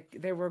year they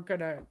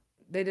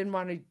didn't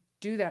want to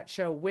do that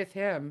show with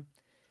him.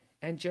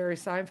 And Jerry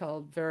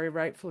Seinfeld, very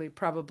rightfully,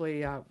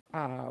 probably,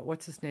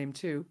 what's his name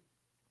too?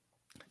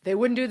 They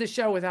wouldn't do the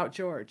show without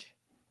George.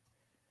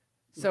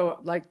 So,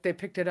 like, they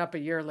picked it up a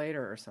year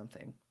later or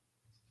something.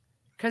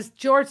 Because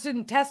George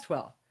didn't test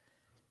well.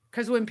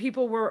 Because when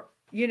people were,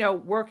 you know,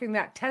 working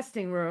that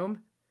testing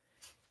room,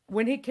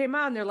 when he came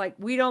on, they're like,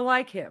 we don't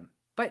like him.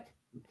 But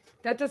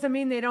that doesn't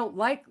mean they don't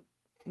like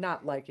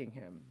not liking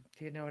him.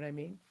 Do you know what I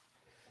mean?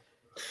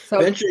 So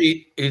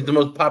eventually, he's the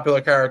most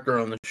popular character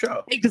on the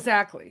show.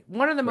 Exactly.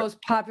 One of the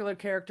most popular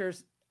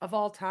characters of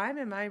all time.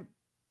 Am I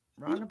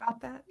wrong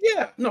about that?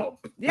 Yeah, no.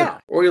 Yeah. No.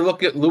 Or you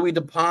look at Louis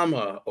De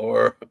Palma,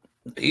 or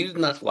he's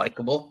not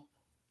likable.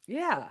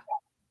 Yeah.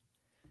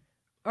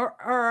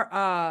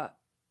 Or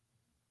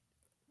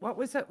what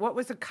was it? What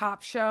was a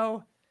cop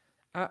show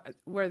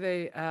where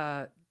they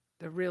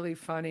the really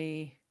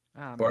funny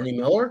Barney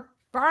Miller?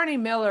 Barney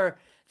Miller,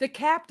 the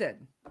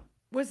captain,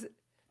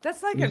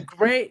 that's like a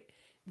great,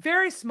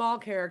 very small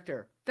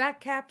character. That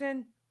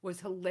captain was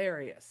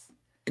hilarious.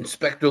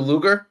 Inspector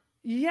Luger?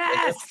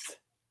 Yes.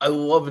 I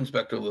love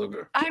Inspector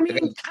Luger. I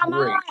mean, come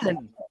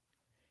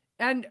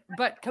on.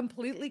 But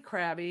completely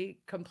crabby,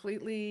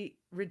 completely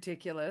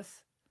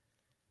ridiculous.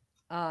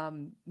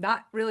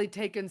 Not really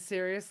taken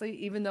seriously,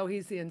 even though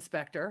he's the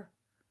inspector,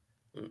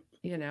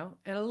 you know,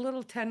 and a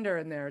little tender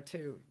in there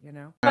too, you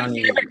know. My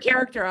favorite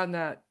character on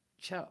that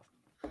show.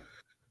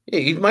 Yeah,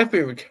 he's my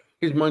favorite.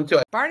 He's mine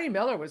too. Barney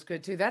Miller was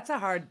good too. That's a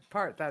hard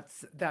part.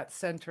 That's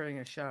centering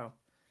a show,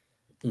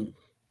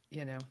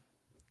 you know,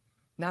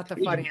 not the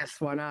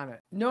funniest one on it.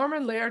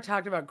 Norman Lear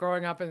talked about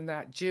growing up in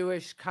that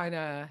Jewish kind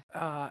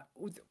of,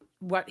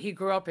 what he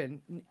grew up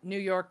in, New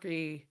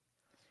York-y.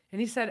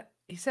 And he said,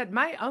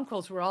 my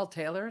uncles were all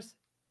tailors.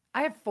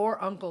 I have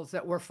 4 uncles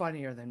that were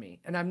funnier than me.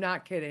 And I'm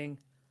not kidding.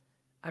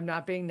 I'm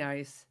not being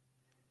nice.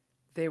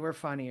 They were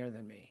funnier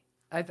than me.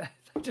 I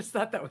just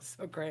thought that was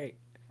so great.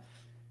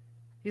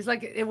 He's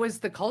like, it was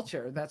the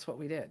culture. That's what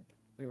we did.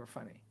 We were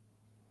funny.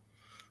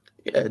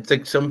 Yeah, it's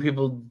like some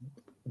people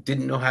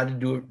didn't know how to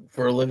do it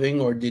for a living,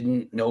 or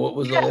didn't know it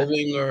was a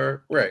living,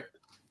 or right.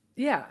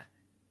 Yeah.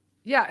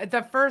 Yeah.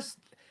 The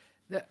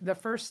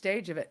first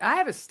stage of it. I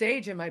have a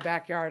stage in my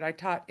backyard. I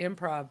taught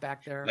improv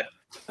back there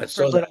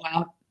for a little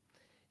while.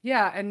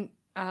 Yeah. And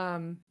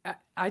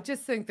I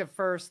just think the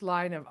first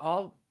line of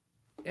all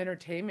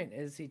entertainment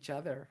is each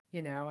other.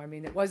 You know, I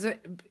mean, it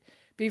wasn't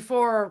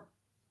before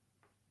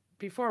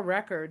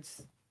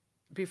records,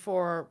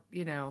 before,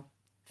 you know,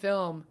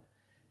 film,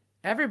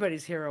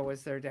 everybody's hero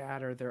was their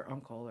dad or their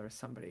uncle or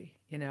somebody,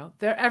 you know.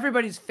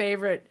 Everybody's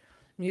favorite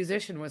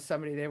musician was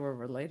somebody they were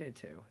related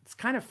to. It's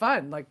kind of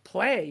fun, like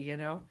play, you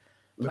know.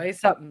 Play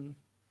something,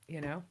 you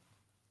know.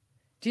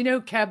 Do you know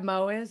who Keb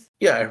Mo is?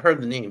 Yeah, I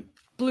heard the name.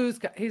 Blues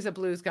guy. He's a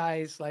blues guy.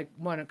 He's like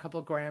won a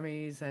couple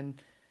Grammys,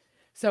 and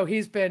so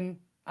he's been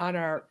on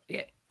our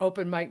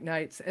open mic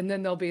nights. And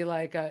then there'll be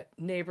like a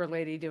neighbor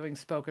lady doing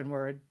spoken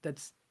word.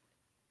 That's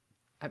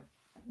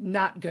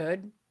not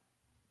good.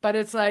 But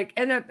it's like,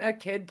 and a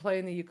kid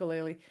playing the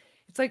ukulele.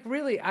 It's like,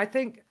 really, I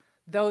think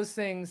those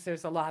things,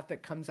 there's a lot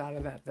that comes out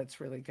of that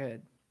that's really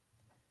good.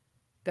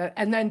 That,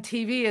 and then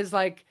TV is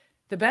like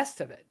the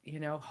best of it,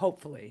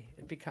 hopefully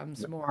it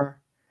becomes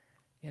more,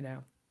 you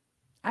know.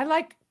 I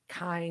like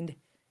kind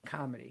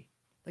comedy.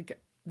 Like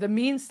the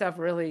mean stuff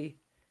really,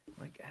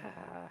 like,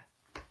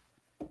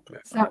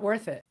 it's not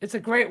worth it. It's a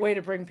great way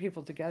to bring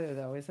people together,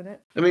 though, isn't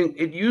it? I mean,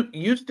 it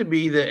used to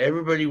be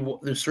that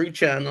there's 3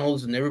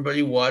 channels and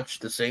everybody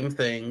watched the same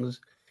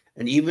things,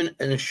 and even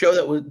in a show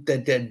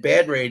that had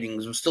bad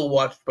ratings was still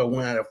watched by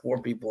 1 out of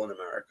 4 people in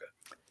America.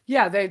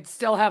 Yeah, they'd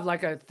still have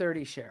like a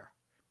 30 share.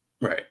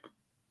 Right.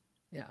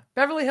 Yeah,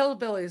 Beverly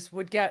Hillbillies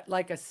would get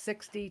like a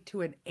 60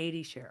 to an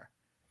 80 share.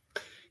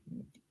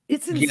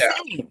 It's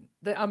insane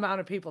the amount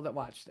of people that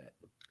watched it.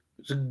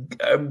 So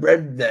I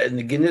read that in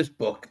the Guinness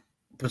book,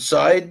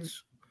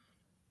 besides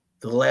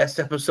the last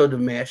episode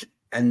of MASH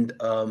and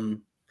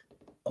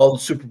all the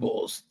Super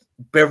Bowls,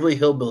 Beverly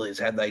Hillbillies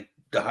had like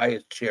the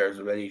highest shares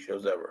of any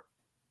shows ever.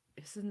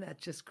 Isn't that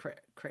just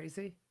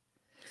crazy?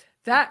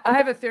 That I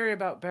have a theory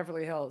about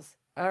Beverly Hills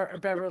or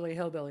Beverly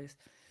Hillbillies.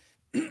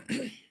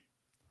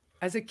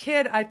 As a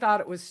kid, I thought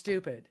it was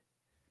stupid.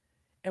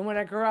 And when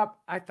I grew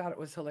up, I thought it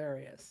was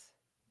hilarious.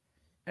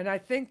 And I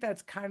think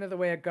that's kind of the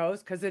way it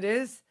goes, because it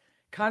is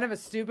kind of a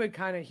stupid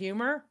kind of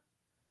humor.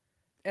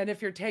 And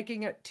if you're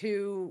taking it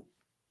too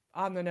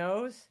on the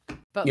nose,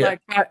 but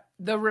like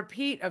the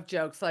repeat of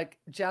jokes, like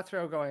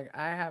Jethro going,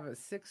 I have a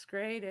 6th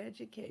grade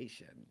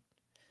education.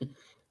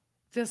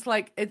 Just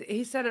like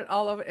he said it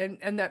all over.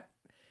 And that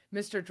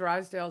Mr.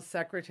 Drysdale's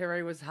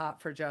secretary was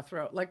hot for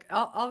Jethro. Like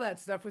all that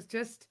stuff was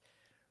just,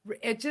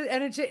 they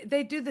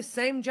do the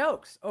same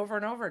jokes over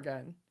and over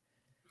again.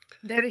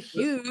 They had a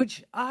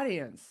huge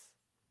audience.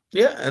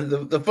 Yeah, and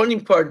the funny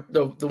part,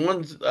 the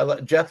ones I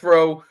like,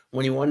 Jethro,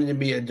 when he wanted to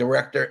be a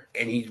director,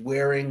 and he's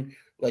wearing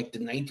like the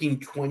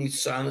 1920s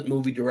silent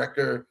movie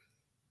director.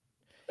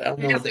 I don't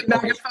know what they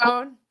call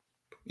megaphone.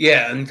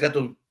 Yeah, and he's got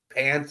those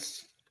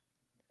pants.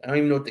 I don't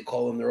even know what they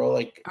call them. They're all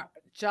like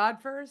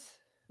jodhpurs.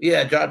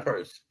 Yeah,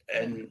 jodhpurs,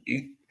 and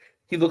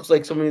he looks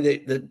like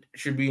somebody that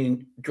should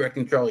be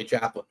directing Charlie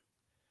Chaplin.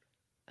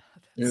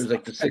 And it was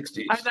like the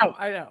 60s.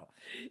 I know.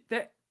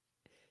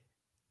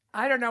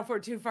 I don't know if we're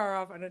too far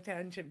off on a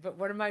tangent, but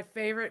one of my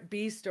favorite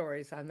B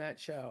stories on that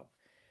show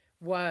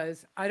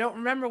was, I don't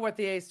remember what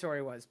the A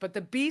story was, but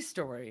the B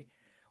story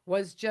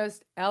was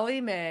just Ellie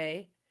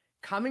Mae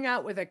coming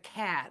out with a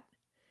cat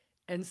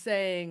and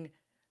saying,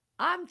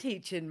 I'm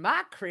teaching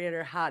my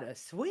creator how to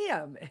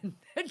swim. And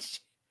then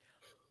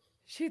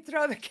she'd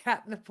throw the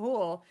cat in the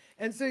pool.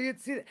 And so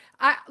you'd see,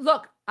 I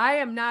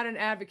am not an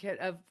advocate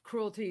of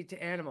cruelty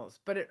to animals,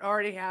 but it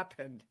already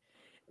happened.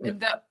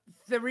 And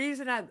the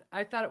reason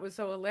I thought it was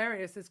so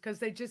hilarious is because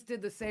they just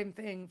did the same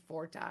thing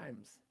 4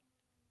 times.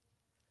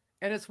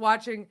 And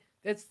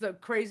it's the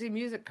crazy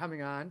music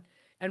coming on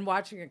and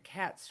watching a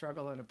cat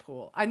struggle in a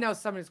pool. I know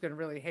somebody's going to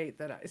really hate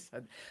that I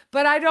said,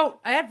 but I don't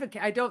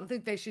advocate. I don't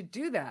think they should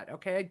do that.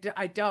 Okay.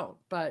 I don't,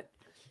 but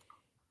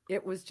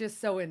it was just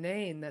so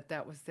inane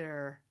that was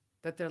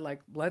that they're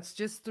like, let's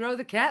just throw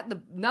the cat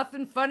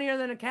nothing funnier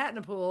than a cat in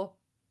a pool.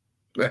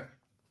 Right.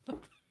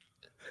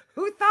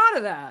 Who thought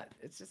of that?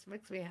 It just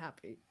makes me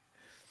happy.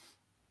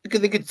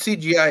 Because they could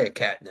CGI a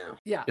cat now.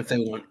 Yeah. If they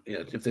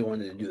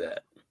wanted to do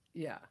that.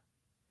 Yeah.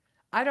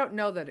 I don't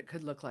know that it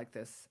could look like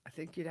this. I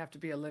think you'd have to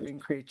be a living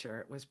creature.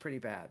 It was pretty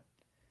bad.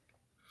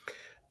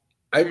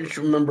 I just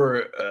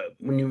remember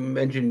when you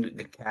mentioned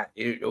the cat,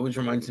 it always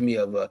reminds me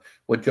of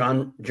what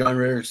John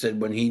Ritter said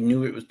when he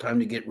knew it was time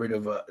to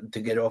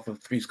get off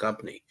of Three's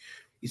Company.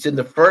 He said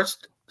the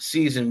first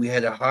season we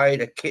had to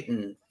hide a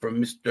kitten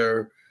from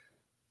Mr.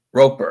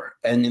 Roper,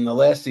 and in the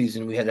last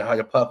season we had to hide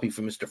a puppy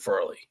from Mr.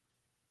 Furley.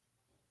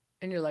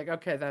 And you're like,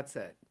 okay, that's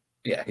it.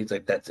 Yeah, he's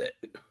like, that's it.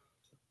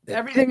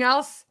 Everything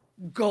else,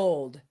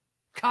 gold.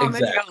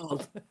 Common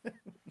gold.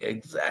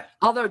 Exactly.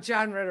 Although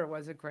John Ritter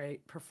was a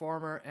great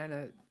performer and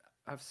a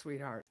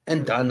sweetheart.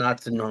 And Don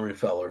Knotts and Norman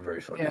Fell are very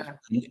funny. Yeah.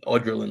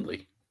 Audra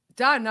Lindley.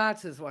 Don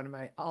Knotts is one of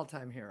my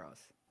all-time heroes.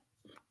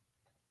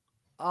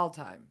 All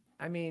time.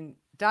 I mean,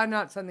 Don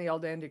Knotts on the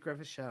old Andy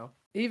Griffith Show.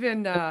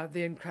 Even the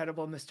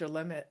incredible Mr.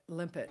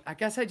 Limpet. I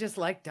guess I just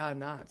like Don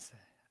Knotts.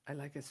 I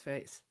like his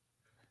face.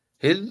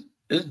 His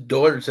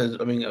daughter says,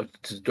 I mean,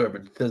 it's his daughter,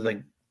 but it says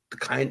like the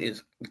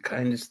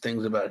kindest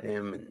things about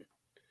him. And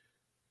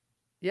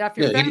yeah, if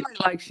your family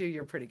likes you,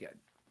 you're pretty good.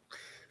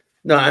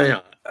 No, I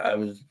know. I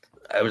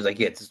was like,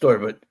 yeah, it's a story,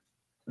 but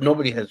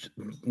nobody has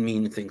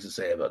mean things to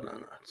say about Don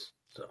Knotts.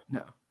 So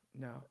no.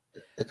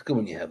 It's good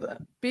when you have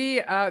that.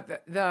 B,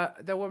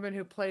 the woman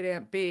who played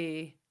Aunt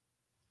B.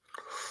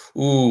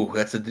 Ooh,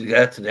 that's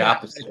the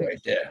opposite right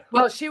there.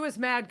 Well, she was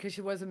mad because she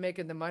wasn't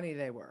making the money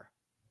they were.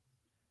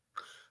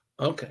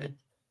 Okay.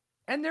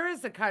 And there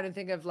is the kind of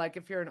thing of like,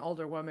 if you're an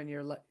older woman,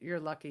 you're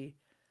lucky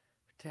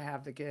to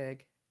have the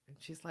gig. And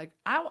she's like,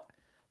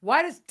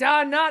 why does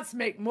Don Knotts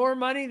make more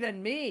money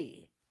than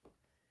me?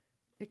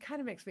 It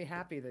kind of makes me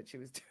happy that she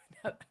was doing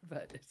that,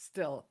 but it's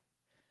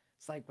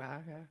like,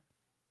 wow,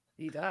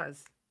 He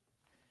does.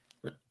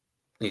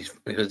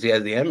 Because he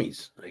has the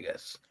Emmys, I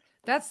guess.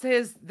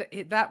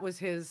 That was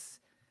his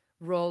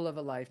role of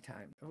a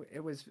lifetime. It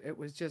was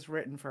just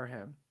written for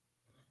him.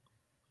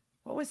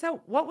 What was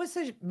that? What was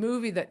the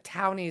movie that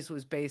Townies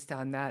was based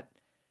on? That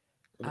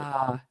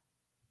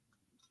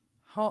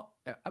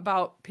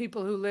about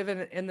people who live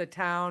in the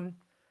town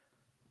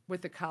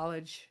with the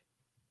college.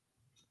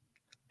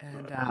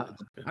 And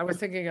I was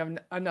thinking of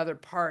another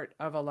part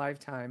of a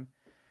lifetime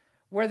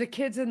where the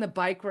kid's in the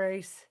bike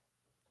race.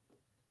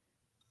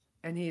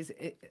 And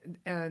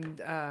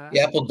the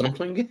Apple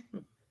Dumpling?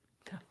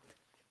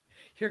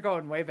 You're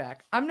going way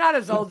back. I'm not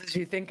as old as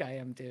you think I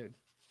am, dude.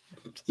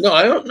 No,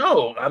 I don't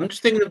know. I'm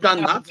just thinking of Don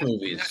Knotts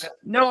movies.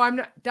 No, I'm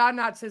not. Don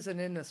Knotts isn't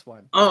in this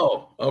one.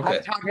 Oh, okay.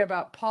 I'm talking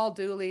about Paul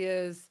Dooley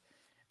is.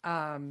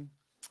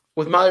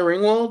 With Molly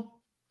Ringwald?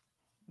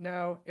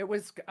 No, it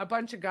was a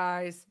bunch of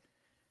guys.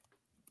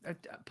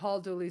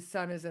 Paul Dooley's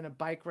son is in a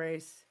bike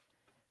race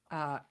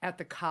at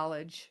the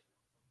college.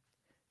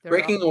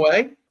 Breaking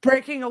Away?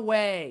 Breaking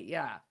Away,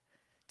 yeah.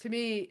 To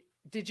me,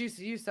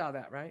 you saw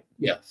that, right?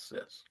 Yes.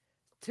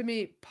 To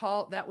me,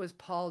 that was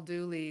Paul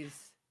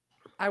Dooley's.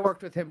 I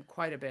worked with him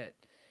quite a bit.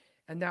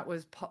 And that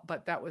was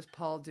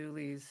Paul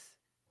Dooley's.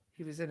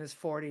 He was in his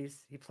 40s.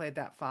 He played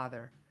that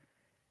father.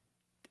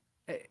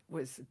 It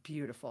was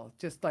beautiful.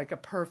 Just like a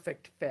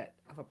perfect fit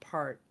of a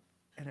part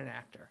and an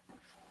actor.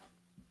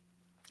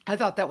 I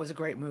thought that was a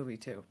great movie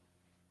too.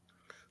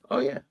 Oh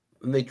yeah.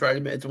 And they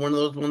tried to it's one of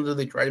those ones that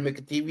they try to make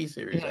a TV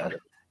series out of.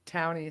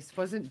 Townies.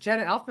 Wasn't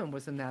Jenna Elfman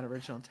was in that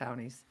original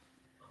Townies.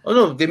 Oh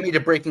no, they made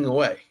a Breaking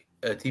Away,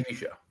 a TV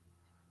show.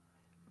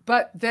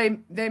 But they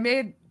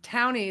made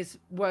Townies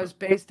was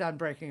based on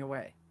Breaking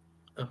Away.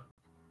 Oh,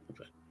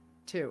 okay.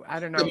 Too. I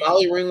don't know. So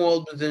Molly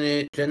Ringwald was in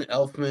it, Jenna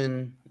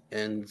Elfman,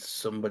 and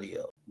somebody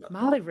else. No.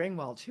 Molly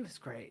Ringwald, she was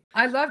great.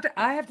 I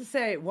have to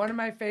say, one of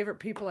my favorite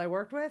people I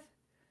worked with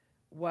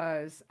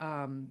was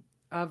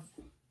of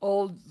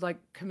old like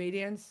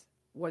comedians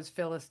was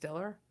Phyllis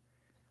Diller.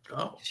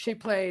 Oh. She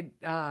played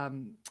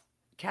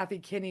Kathy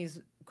Kinney's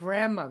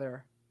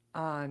grandmother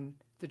on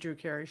the Drew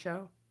Carey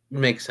Show.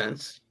 Makes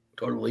sense.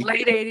 Totally.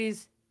 Late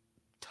 80s,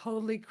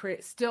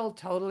 still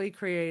totally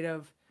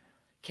creative.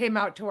 Came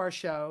out to our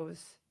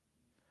shows,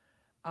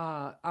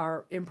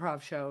 our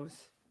improv shows.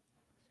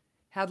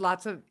 Had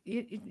lots of,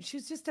 she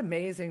was just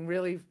amazing,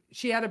 really.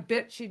 She had a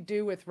bit she'd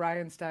do with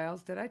Ryan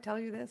Stiles. Did I tell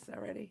you this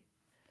already?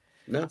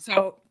 No.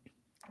 So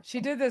she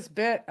did this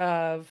bit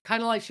of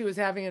kind of like she was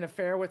having an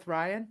affair with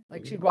Ryan.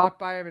 Like she'd walk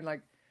by him and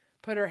like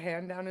put her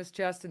hand down his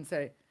chest and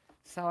say,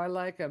 "So I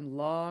like him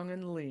long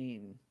and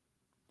lean."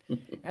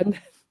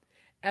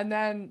 and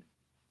then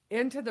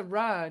into the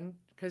run,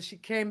 because she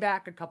came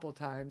back a couple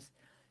times,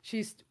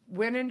 she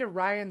went into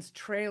Ryan's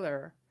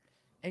trailer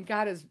and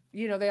got his,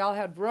 they all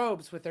had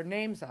robes with their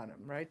names on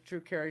them, right? Drew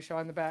Carey Show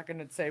on the back,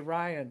 and it'd say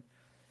Ryan.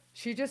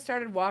 She just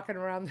started walking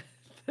around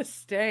the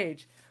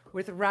stage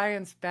with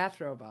Ryan's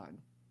bathrobe on.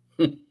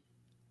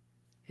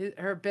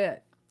 Her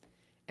bit.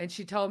 And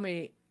she told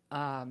me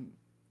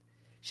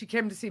she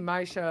came to see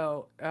my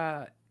show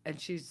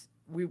and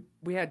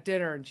we had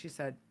dinner, and she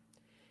said,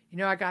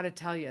 I got to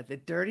tell you, the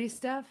dirty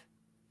stuff,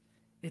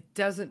 it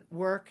doesn't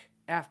work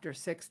after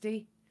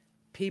 60.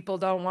 People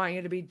don't want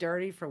you to be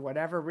dirty for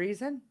whatever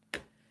reason.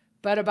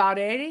 But about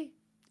 80,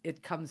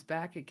 it comes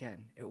back again.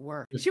 It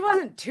works. She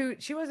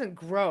wasn't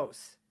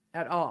gross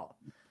at all.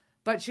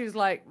 But she was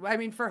like,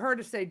 for her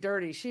to say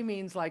dirty, she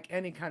means like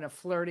any kind of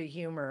flirty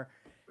humor.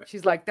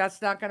 She's like,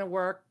 that's not going to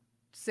work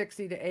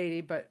 60 to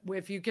 80. But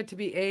if you get to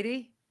be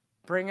 80,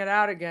 bring it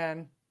out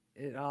again.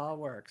 It all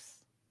works.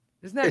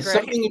 Isn't that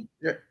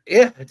great?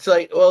 It's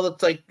like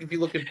if you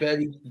look at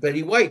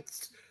Betty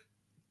White's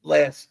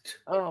last.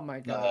 Oh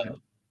my God.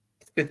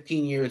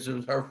 15 years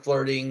of her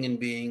flirting and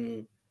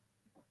being.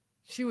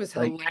 She was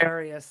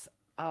hilarious.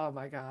 Oh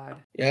my God.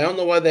 Yeah, I don't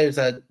know why there's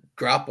that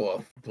drop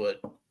off,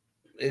 but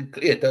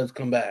it does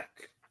come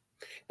back.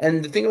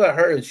 And the thing about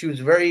her is she was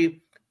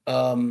very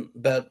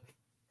about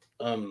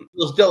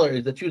Phyllis Diller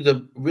is that she was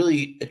a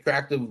really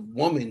attractive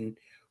woman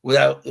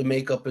without the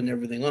makeup and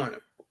everything on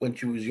her when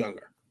she was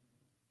younger.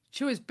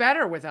 She was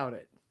better without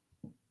it.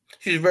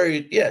 She's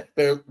really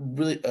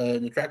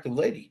an attractive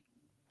lady.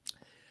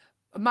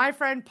 My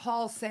friend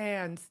Paul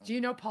Sands. Do you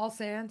know Paul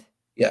Sand?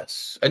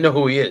 Yes, I know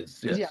who he is.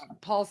 Yes. Yeah,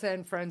 Paul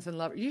Sand, Friends and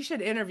Lovers. You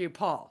should interview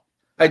Paul.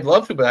 I'd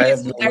love to, but I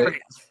have no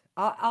way.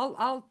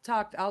 I'll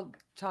talk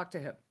to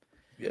him.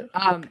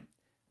 Yeah.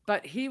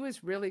 But he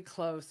was really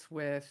close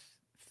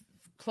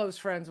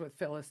friends with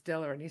Phyllis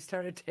Diller, and he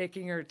started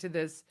taking her to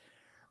this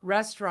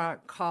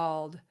restaurant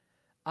called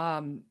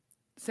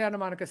Santa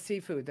Monica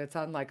Seafood that's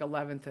on like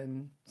 11th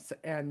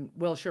and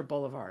Wilshire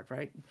Boulevard,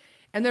 right?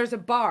 And there's a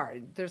bar.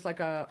 There's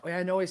like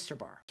an oyster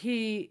bar.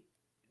 He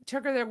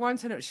took her there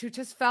once, and she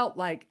just felt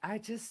like I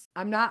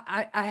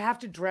have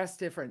to dress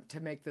different to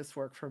make this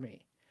work for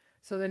me.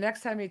 So the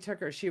next time he took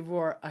her, she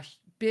wore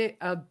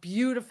a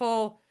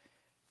beautiful,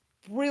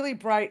 really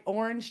bright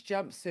orange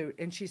jumpsuit,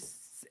 and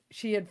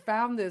she had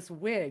found this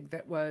wig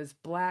that was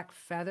black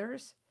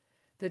feathers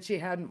that she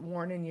hadn't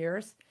worn in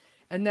years.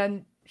 And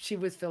then she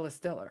was Phyllis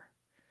Diller.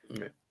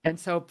 Okay. And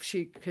so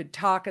she could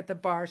talk at the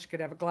bar, she could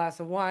have a glass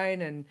of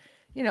wine. And,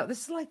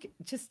 this is like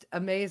just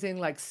amazing,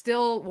 like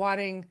still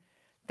wanting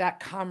that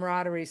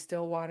camaraderie,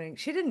 still wanting,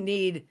 she didn't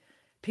need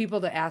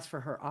people to ask for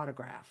her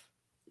autograph.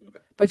 Okay.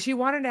 But she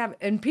wanted to have,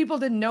 and people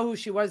didn't know who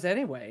she was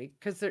anyway,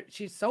 because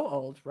she's so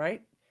old,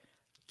 right?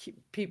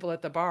 People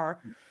at the bar.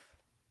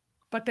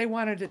 But they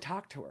wanted to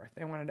talk to her.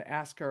 They wanted to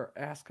ask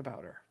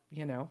about her,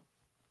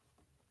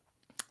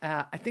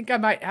 I think I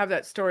might have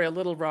that story a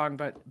little wrong,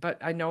 but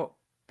I know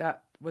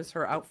that was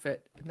her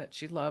outfit and that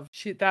she loved.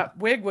 That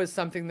wig was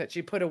something that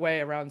she put away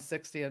around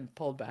 60 and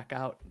pulled back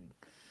out.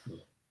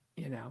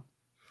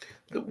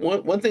 The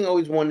one thing I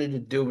always wanted to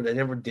do, but I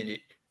never did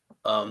it.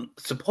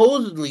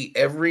 Supposedly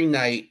every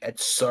night at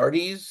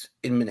Sardi's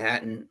in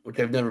Manhattan, which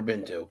I've never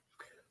been to,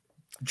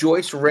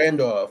 Joyce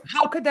Randolph.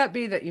 How could that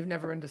be that you've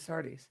never been to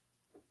Sardi's?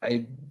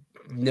 I've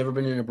never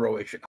been in a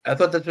Broadway show. I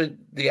thought that's what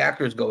the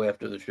actors go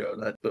after the show,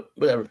 but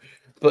whatever.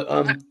 But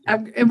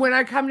and when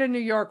I come to New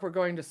York, we're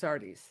going to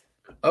Sardi's.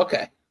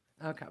 Okay.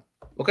 Okay.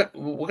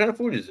 What kind of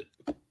food is it?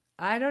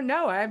 I don't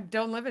know. I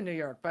don't live in New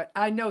York, but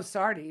I know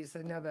Sardi's.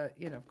 I know that,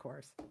 of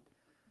course.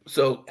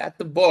 So at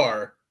the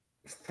bar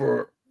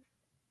for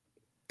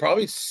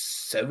probably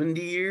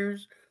 70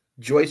 years,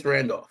 Joyce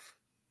Randolph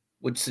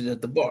would sit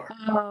at the bar.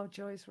 Oh,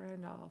 Joyce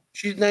Randolph.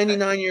 She's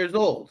 99 years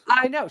old.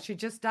 I know. She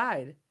just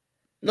died.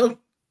 No,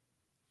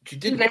 she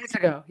didn't. 2 days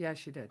ago. Yeah,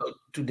 she did. Oh,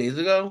 2 days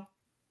ago?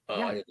 Oh,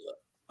 Yeah.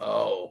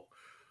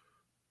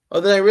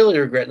 Then I really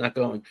regret not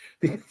going.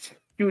 Because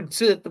she would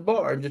sit at the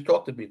bar and just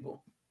talk to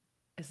people.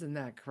 Isn't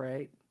that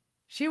great?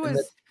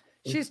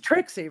 She's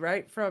Trixie,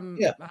 right? From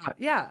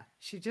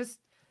she just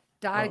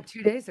died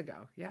 2 days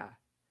ago. Yeah.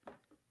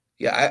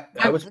 Yeah,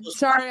 I was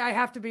sorry. I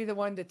have to be the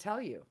one to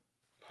tell you.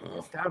 I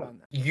missed out on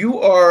that. You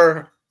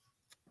are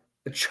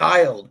a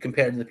child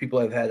compared to the people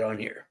I've had on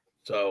here.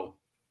 So.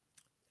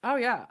 Oh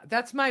yeah,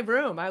 that's my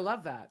room. I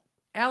love that.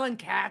 Alan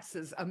Katz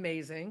is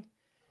amazing.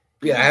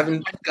 Yeah, I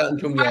haven't gotten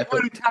to him yet. I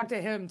want to talk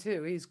to him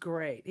too. He's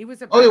great. He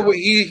was. Oh yeah, well,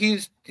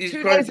 he's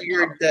trying to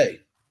figure a day.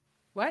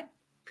 What?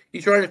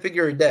 He's trying to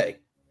figure a day.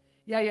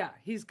 Yeah,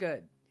 he's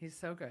good. He's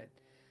so good.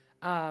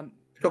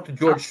 Talked to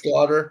George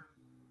Slaughter.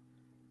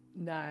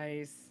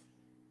 Nice.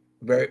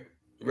 Very,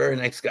 very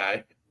nice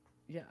guy.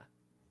 Yeah.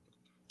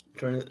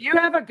 You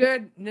have a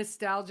good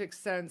nostalgic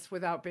sense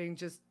without being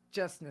just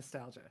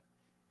nostalgia.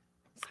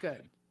 It's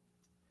good.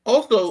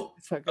 Also,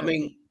 so good. I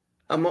mean,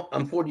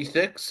 I'm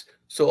 46,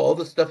 so all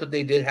the stuff that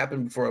they did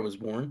happened before I was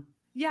born.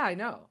 Yeah, I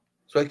know.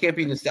 So I can't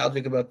be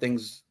nostalgic about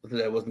things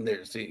that I wasn't there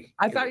to see.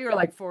 I thought you were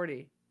like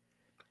 40.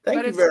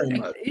 Thank you very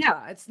much.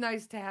 Yeah, it's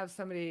nice to have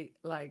somebody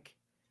like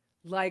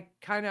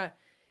kind of,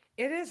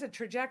 it is a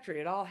trajectory.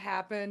 It all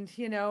happened,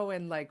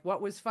 and like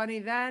what was funny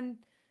then,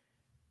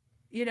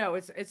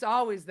 it's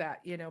always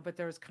that, but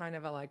there's kind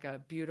of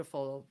a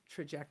beautiful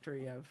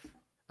trajectory of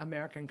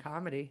American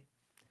comedy,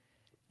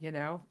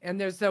 and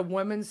there's the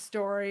women's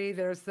story.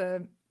 There's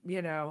the,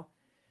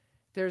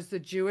 there's the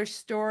Jewish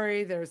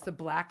story. There's the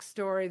Black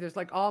story. There's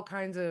like all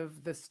kinds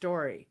of the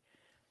story,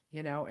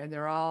 and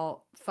they're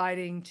all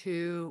fighting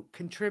to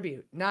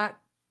contribute, not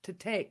to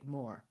take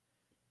more.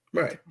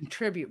 Right. To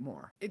contribute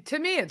more. To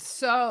me, it's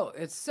so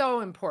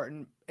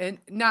important, and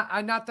not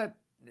that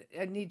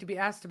I need to be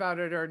asked about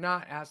it or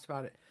not asked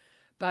about it,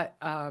 but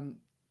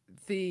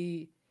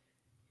the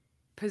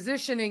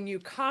positioning you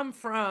come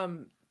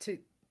from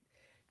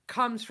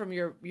comes from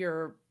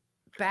your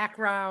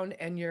background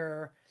and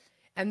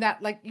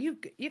that like you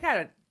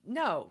gotta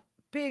know,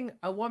 being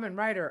a woman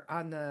writer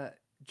on the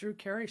Drew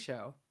Carey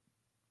Show,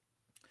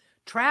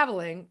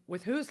 traveling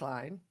with Who's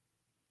Line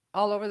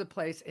all over the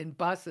place in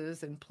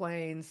buses and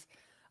planes,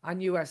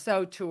 on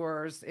USO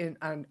tours,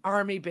 on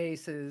army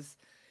bases.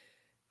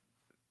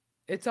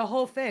 It's a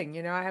whole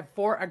thing. I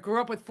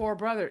grew up with 4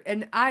 brothers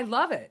and I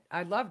love it.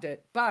 I loved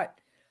it, but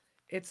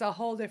it's a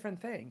whole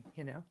different thing,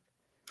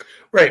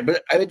 Right,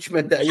 but I just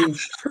meant that I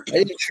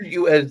didn't treat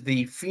you as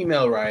the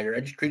female writer. I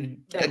just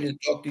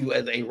talked to you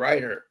as a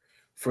writer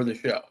for the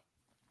show.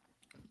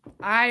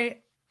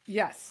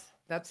 Yes,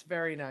 that's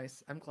very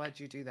nice. I'm glad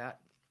you do that.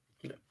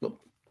 Yeah, well,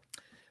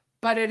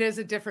 but it is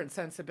a different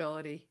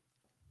sensibility.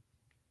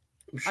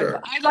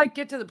 Sure. I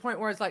get to the point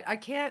where it's like, I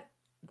can't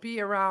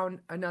be around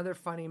another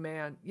funny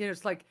man.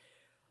 It's like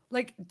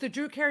the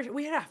Drew Carey,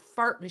 we had a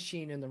fart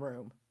machine in the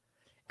room.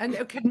 And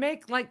it could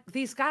make like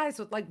these guys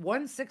with like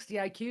 160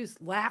 IQs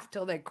laugh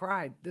till they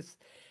cried.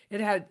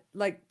 It had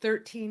like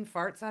 13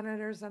 farts on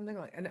it or something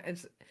like,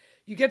 and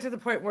you get to the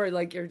point where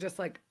like you're just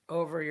like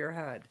over your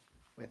head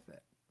with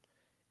it.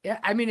 Yeah,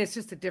 I mean it's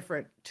just a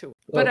different tool.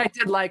 But I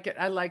did like it.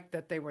 I liked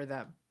that they were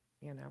them.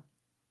 It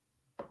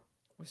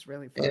was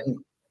really fun. And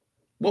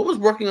what was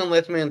working on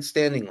Last Man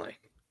Standing like?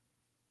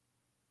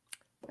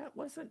 That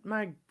wasn't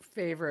my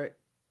favorite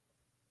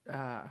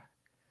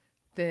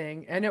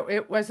thing, and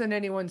it wasn't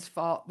anyone's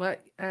fault,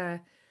 but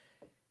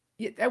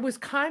it was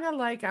kind of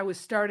like I was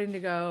starting to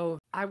go,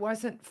 I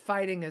wasn't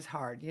fighting as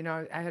hard,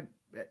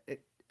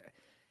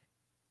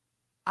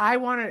 I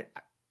wanted,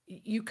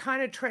 you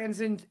kind of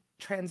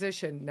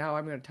transition. Now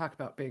I'm going to talk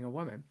about being a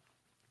woman.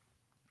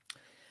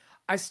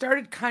 I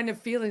started kind of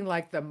feeling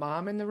like the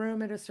mom in the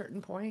room at a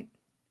certain point,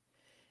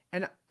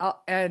 and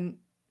I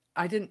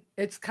didn't.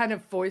 It's kind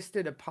of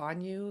foisted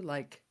upon you.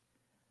 Like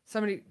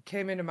somebody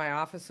came into my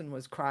office and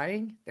was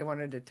crying. They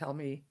wanted to tell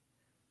me,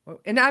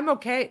 and I'm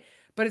okay,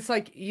 but it's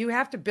like you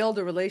have to build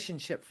a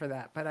relationship for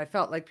that. But I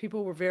felt like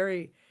people were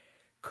very.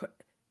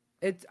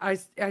 I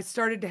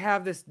started to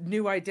have this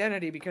new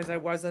identity because I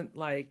wasn't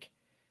like,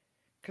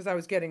 because I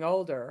was getting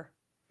older,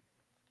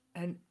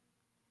 and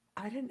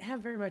I didn't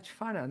have very much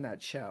fun on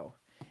that show.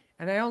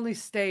 And I only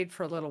stayed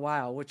for a little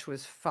while, which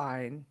was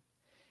fine.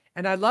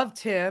 And I love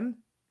Tim.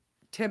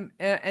 Tim,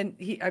 and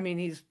he, I mean,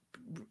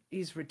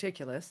 he's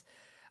ridiculous.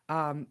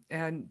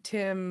 And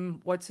Tim,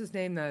 what's his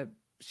name? The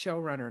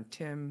showrunner,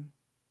 Tim.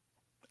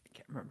 I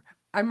can't remember.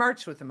 I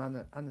marched with him on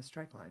the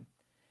strike line,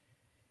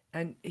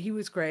 and he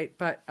was great.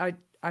 But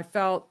I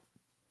felt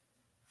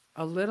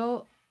a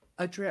little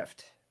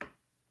adrift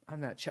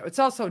on that show. It's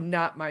also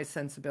not my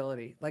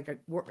sensibility. Like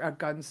a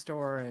gun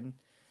store, and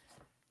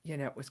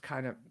it was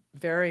kind of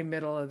very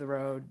middle of the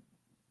road.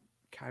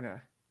 Kind of.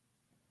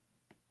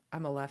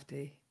 I'm a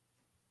lefty.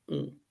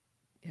 And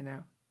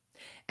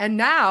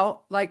now,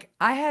 like,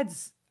 I had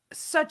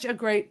such a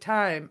great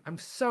time. I'm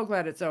so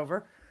glad it's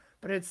over,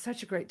 but I had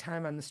such a great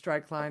time on the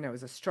strike line. I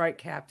was a strike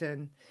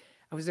captain.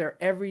 I was there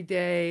every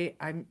day.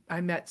 I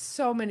met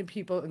so many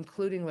people,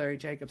 including Larry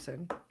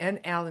Jacobson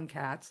and Alan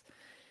Katz,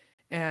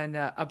 and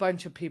a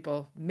bunch of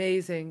people.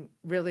 Amazing,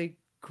 really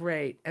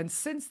great. And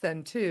since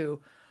then,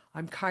 too,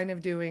 I'm kind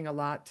of doing a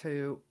lot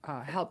to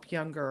help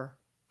younger,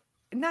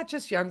 not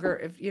just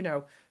younger,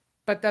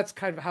 but that's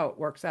kind of how it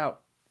works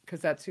out,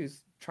 because that's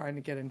who's trying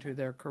to get into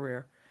their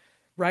career.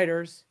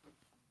 Writers,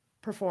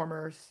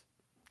 performers,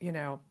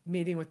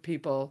 meeting with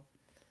people,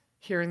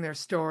 hearing their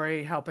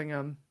story, helping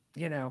them.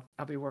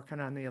 I'll be working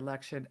on the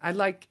election. I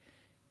like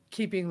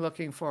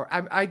looking for.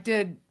 I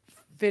did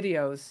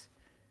videos.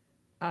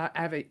 I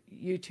have a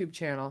YouTube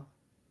channel.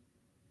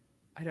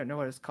 I don't know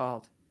what it's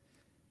called.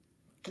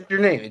 It's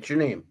your name. It's your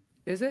name.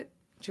 Is it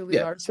Julie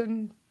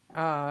Larson?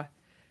 For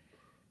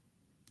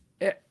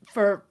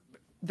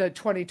the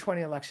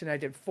 2020 election, I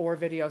did 4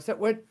 videos that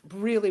went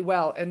really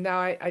well. And now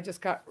I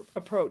just got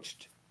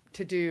approached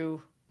to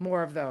do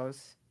more of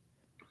those,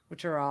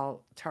 which are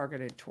all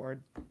targeted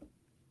toward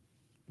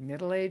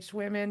middle-aged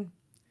women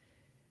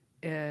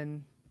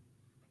in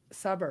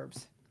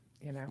suburbs,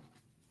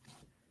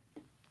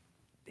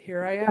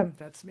 Here I am.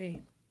 That's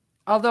me.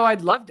 Although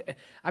I'd love to.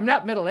 I'm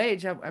not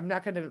middle-aged. I'm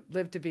not going to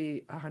live to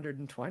be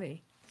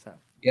 120. So.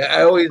 Yeah,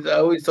 I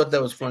always thought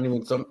that was funny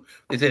when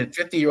they said a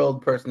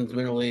 50-year-old person's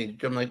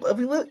middle-aged. I'm like,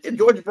 well,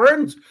 George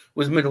Burns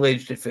was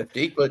middle-aged at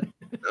 50, but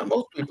not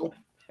most people.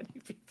 Many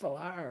people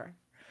are.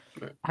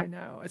 Right. I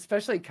know,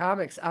 especially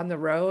comics on the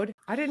road.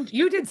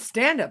 You did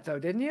stand-up though,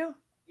 didn't you?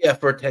 Yeah,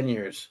 for 10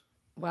 years.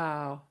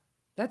 Wow,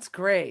 that's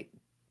great.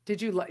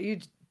 Did you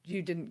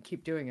didn't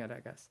keep doing it, I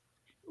guess?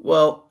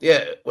 Well,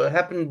 yeah. What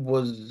happened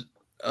was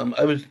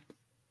I was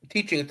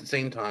teaching at the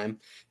same time,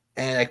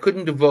 and I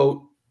couldn't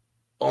devote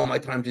all my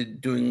time to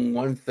doing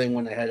one thing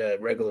when I had a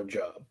regular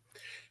job.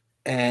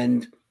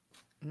 And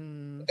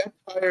I got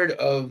tired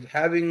of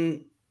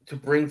having to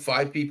bring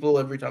 5 people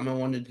every time I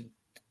wanted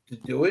to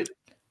do it.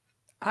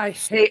 I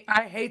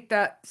hate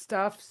that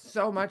stuff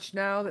so much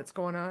now that's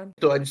going on.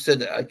 So I just said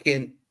that I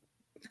can't,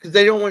 because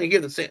they don't want to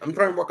hear the same. I'm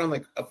trying to work on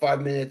like a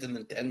 5 minutes and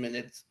then 10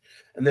 minutes.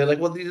 And they're like,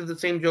 well, these are the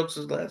same jokes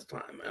as last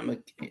time. I'm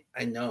like,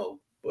 I know,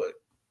 but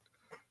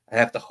I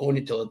have to hone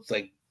it till it's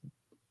like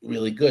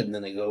really good. And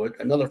then I go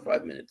another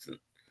 5 minutes.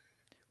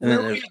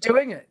 Where were you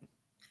doing it?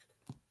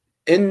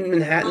 In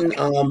Manhattan.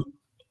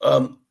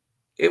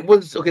 It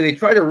was okay. They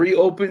tried to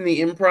reopen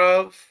the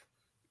Improv,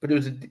 but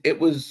it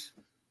was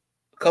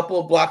a couple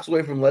of blocks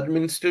away from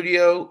Letterman's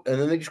studio, and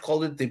then they just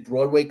called it the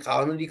Broadway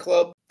Comedy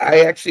Club.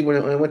 I actually,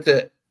 when I went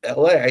to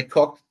LA,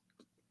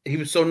 he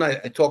was so nice.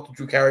 I talked to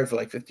Drew Carey for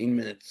like 15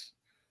 minutes.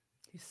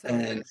 He's so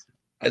nice.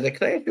 I was like,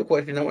 can I ask you a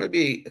question? I want to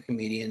be a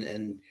comedian.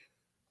 And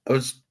I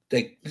was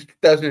like, this is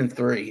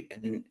 2003.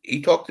 And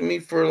he talked to me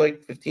for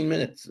like 15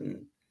 minutes.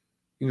 And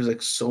he was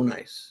like, so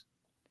nice.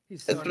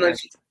 He's so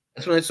nice.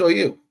 That's when I saw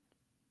you.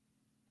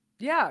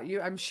 Yeah,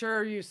 I'm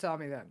sure you saw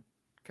me then,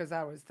 because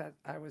I was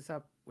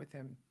up with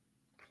him.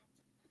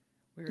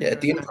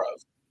 At the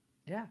Improv.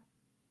 Yeah.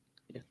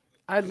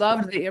 I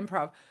loved the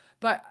Improv.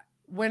 But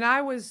when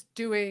I was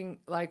working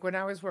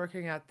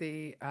at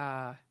the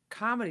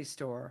Comedy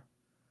Store,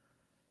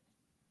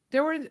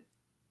 there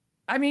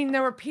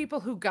were people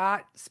who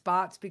got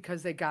spots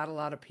because they got a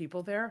lot of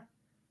people there,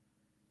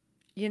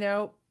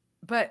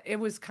 but it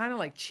was kind of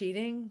like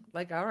cheating.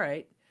 Like, all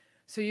right,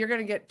 so you're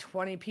going to get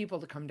 20 people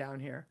to come down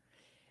here.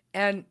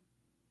 And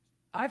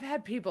I've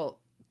had people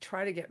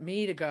try to get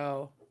me to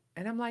go,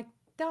 and I'm like,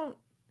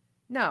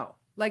 no.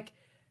 Like,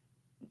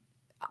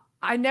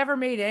 I never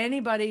made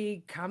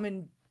anybody come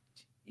and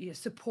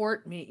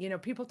support me.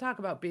 People talk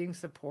about being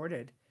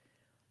supported.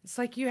 It's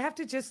like you have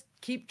to just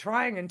keep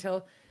trying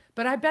until,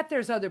 but I bet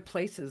there's other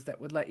places that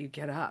would let you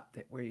get up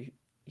where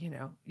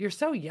you're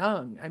so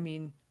young. I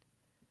mean,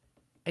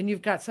 and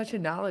you've got such a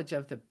knowledge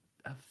of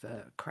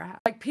the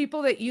crap. Like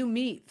people that you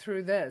meet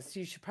through this,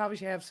 you should probably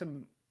have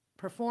some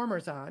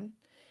performers on.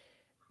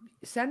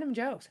 Send them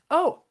jokes.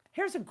 Oh,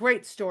 here's a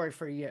great story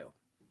for you.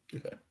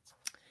 Okay.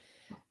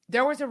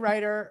 There was a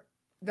writer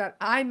that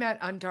I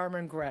met on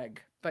Dharma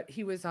Greg, but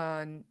he was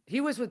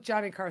with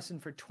Johnny Carson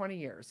for 20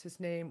 years. His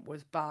name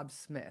was Bob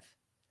Smith.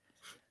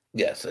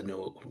 Yes, I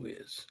know who he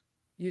is.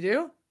 You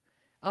do?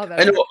 Oh,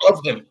 I know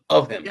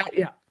of him.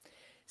 Yeah.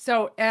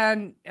 So,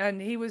 and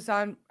he was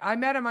on, I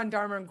met him on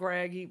Dharma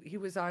Greg. He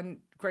was on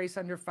Grace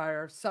Under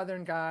Fire,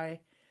 Southern guy,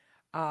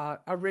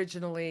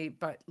 originally,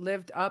 but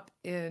lived up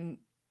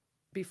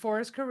before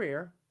his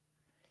career,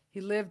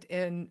 he lived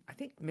in, I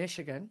think,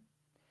 Michigan,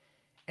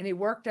 and he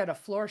worked at a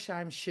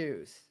Florsheim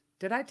Shoes.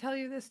 Did I tell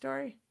you this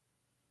story?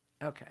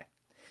 Okay.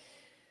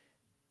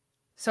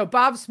 So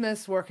Bob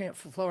Smith's working at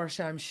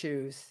Florsheim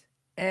Shoes,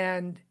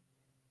 and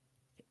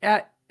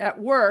at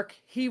work,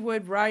 he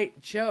would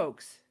write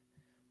jokes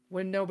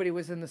when nobody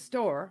was in the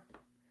store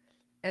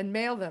and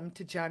mail them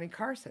to Johnny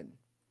Carson.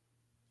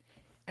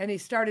 And he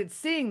started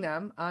seeing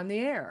them on the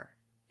air.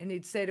 And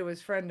he'd say to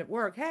his friend at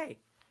work, hey,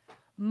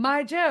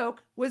 my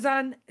joke was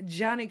on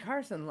Johnny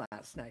Carson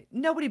last night.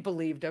 Nobody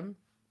believed him,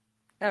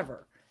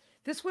 ever.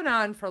 This went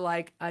on for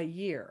like a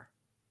year.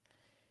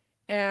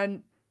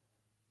 And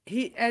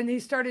he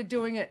started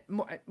doing it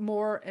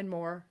more and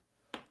more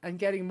and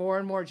getting more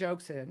and more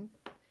jokes in.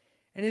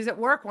 And he's at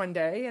work one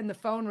day and the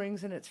phone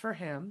rings and it's for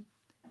him.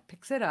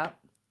 Picks it up.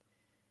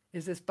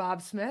 Is this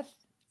Bob Smith?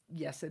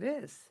 Yes, it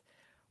is.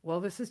 Well,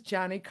 this is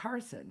Johnny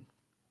Carson.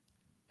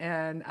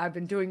 And I've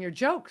been doing your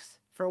jokes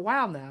for a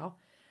while now.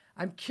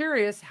 I'm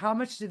curious, how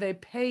much do they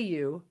pay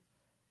you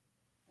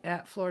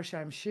at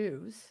Florsheim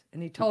Shoes?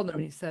 And he told him,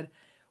 he said,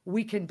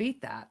 we can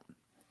beat that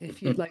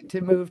if you'd like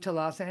to move to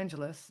Los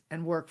Angeles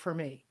and work for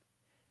me.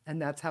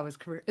 And that's how his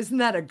career, isn't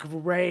that a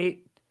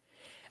great?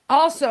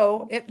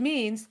 Also, it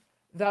means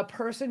the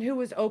person who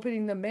was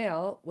opening the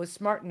mail was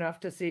smart enough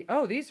to see,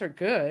 oh, these are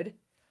good.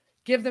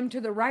 Give them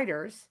to the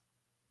writers.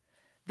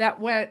 That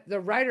when the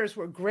writers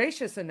were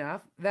gracious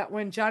enough that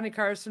when Johnny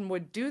Carson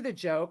would do the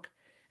joke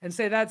and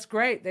say, that's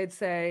great, they'd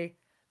say,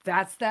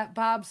 that's that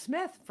Bob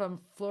Smith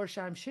from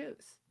Florsheim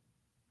Shoes.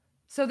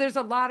 So there's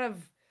a lot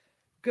of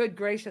good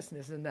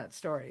graciousness in that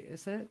story,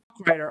 isn't it?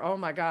 Writer, oh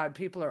my God,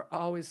 people are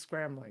always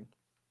scrambling.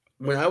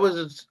 When I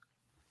was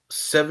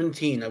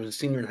 17, I was a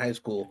senior in high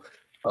school.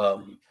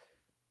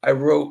 I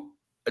wrote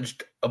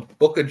a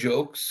book of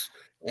jokes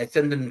and I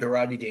sent them to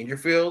Rodney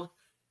Dangerfield,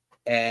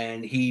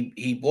 and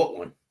he bought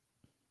one.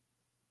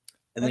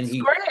 And That's then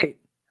great.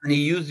 And he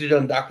used it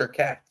on Dr.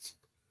 Katz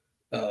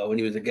when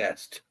he was a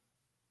guest.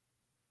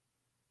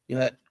 You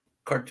know that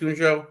cartoon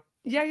show?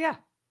 Yeah.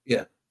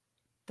 Yeah.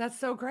 That's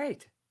so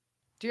great.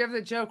 Do you have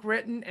the joke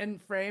written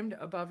and framed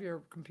above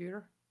your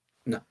computer?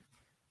 No.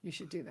 You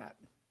should do that.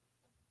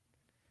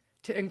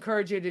 To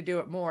encourage you to do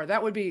it more.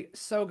 That would be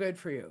so good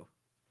for you.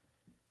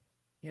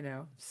 You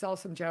know, sell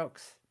some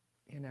jokes,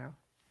 you know.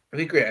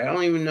 That'd be great. I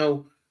don't even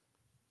know,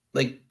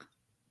 like,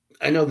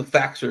 I know the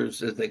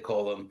faxers, as they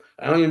call them.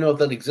 I don't even know if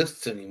that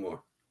exists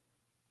anymore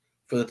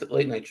for the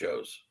late night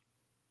shows.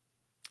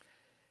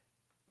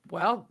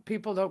 Well,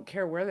 people don't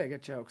care where they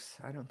get jokes,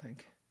 I don't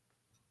think.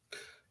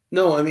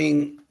 No, I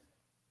mean,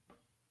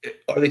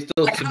 are they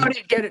still? Like, how do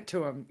you get it to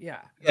them?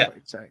 Yeah. Yeah.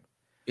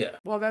 Yeah.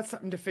 Well, that's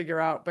something to figure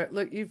out. But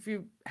look, if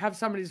you have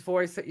somebody's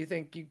voice that you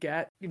think you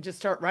get, you can just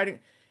start writing.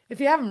 If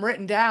you have them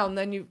written down,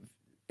 then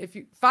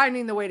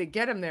finding the way to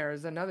get them there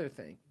is another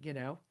thing, you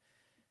know?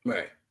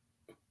 Right.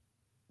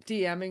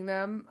 DMing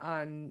them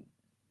on,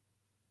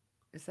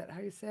 is that how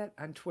you say it?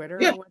 On Twitter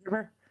or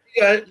whatever?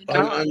 Yeah,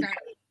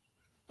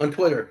 on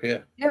Twitter, yeah.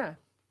 Yeah.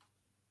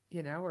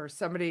 You know, or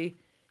somebody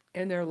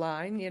in their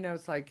line, you know,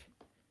 it's like,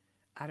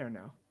 I don't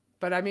know.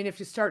 But I mean, if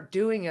you start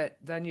doing it,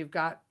 then you've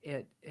got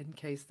it in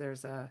case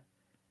there's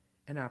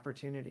an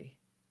opportunity.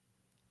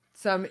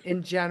 Some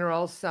in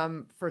general,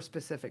 some for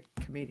specific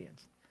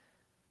comedians.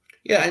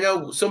 Yeah, I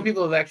know some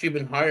people have actually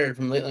been hired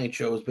from late night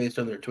shows based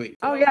on their tweets.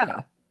 Oh, yeah.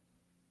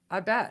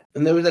 I bet.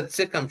 And there was that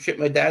sitcom Shit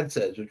My Dad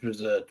Says, which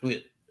was a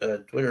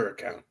Twitter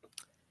account.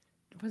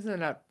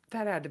 That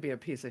had to be a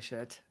piece of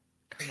shit.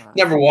 Come on.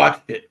 Never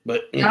watched it,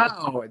 but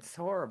no, it's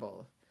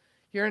horrible.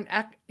 You're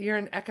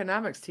an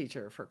economics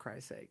teacher, for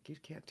Christ's sake. You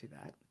can't do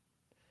that.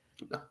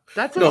 No.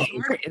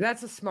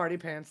 That's a smarty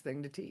pants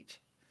thing to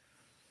teach.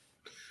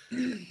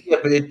 Yeah,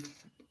 but it's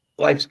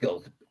life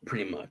skills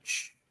pretty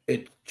much.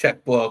 It's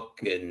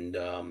checkbook and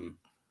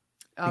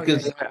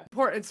because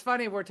it's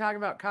funny, we're talking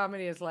about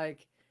comedy is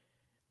like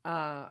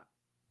what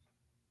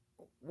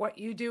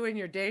you do in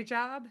your day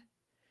job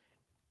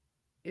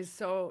is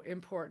so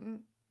important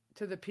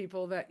to the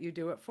people that you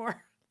do it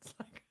for. It's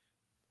like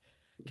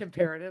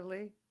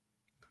comparatively.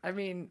 I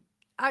mean,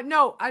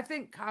 I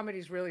think comedy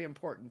is really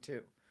important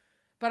too.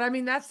 But I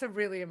mean, that's a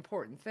really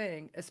important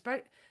thing.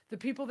 Especially the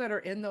people that are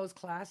in those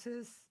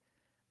classes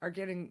are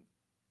getting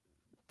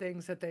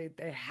things that they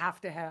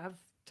have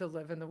to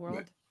live in the world.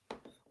 Right.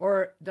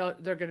 Or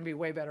they're going to be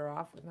way better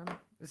off with them.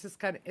 It's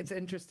just it's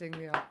interesting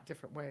the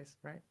different ways,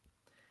 right?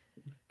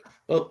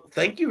 Well,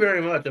 thank you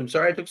very much. I'm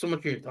sorry I took so much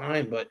of your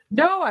time, but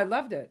No, I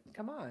loved it.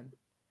 Come on.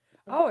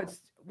 Oh,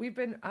 we've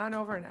been on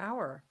over an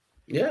hour.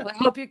 yeah. Well, I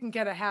hope you can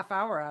get a half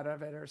hour out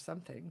of it or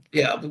something.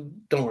 Yeah,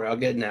 don't worry, I'll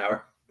get an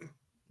hour.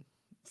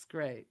 It's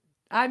great.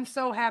 I'm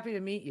so happy to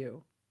meet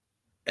you.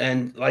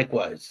 And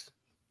likewise.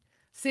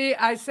 See,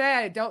 I say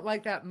I don't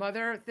like that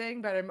mother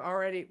thing, but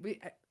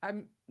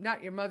I'm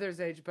not your mother's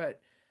age, but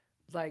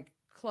like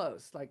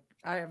close. Like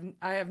I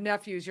have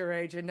nephews your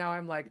age, and now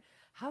I'm like,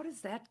 how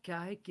does that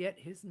guy get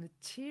his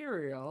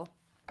material?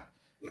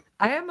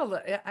 I'm a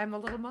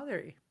little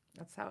mothery.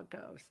 That's how it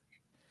goes.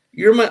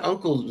 You're my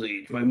uncle's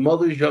age, my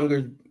mother's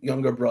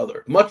younger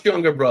brother, much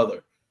younger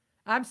brother.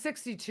 I'm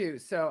 62,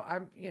 so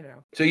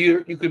So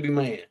you could be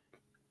my aunt.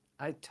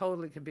 I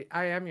totally could be.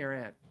 I am your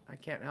aunt. I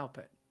can't help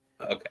it.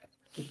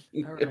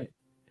 Okay. All right.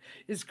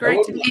 It's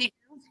great to meet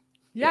you.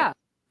 Yeah.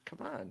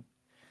 Come on.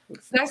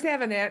 It's nice to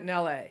have an aunt in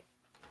LA.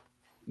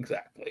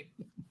 Exactly.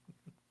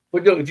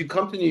 But no, if you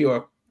come to New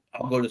York,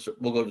 we'll go to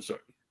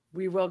Sardi.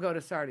 We will go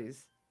to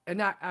Sardi's. And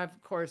not, of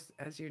course,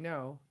 as you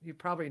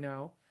probably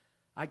know,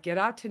 I get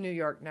out to New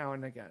York now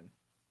and again.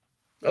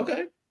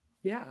 Okay.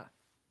 Yeah.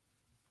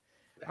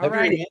 All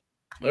right.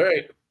 All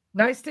right.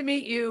 Nice to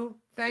meet you.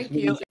 Thank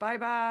you.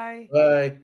 Bye-bye. Bye.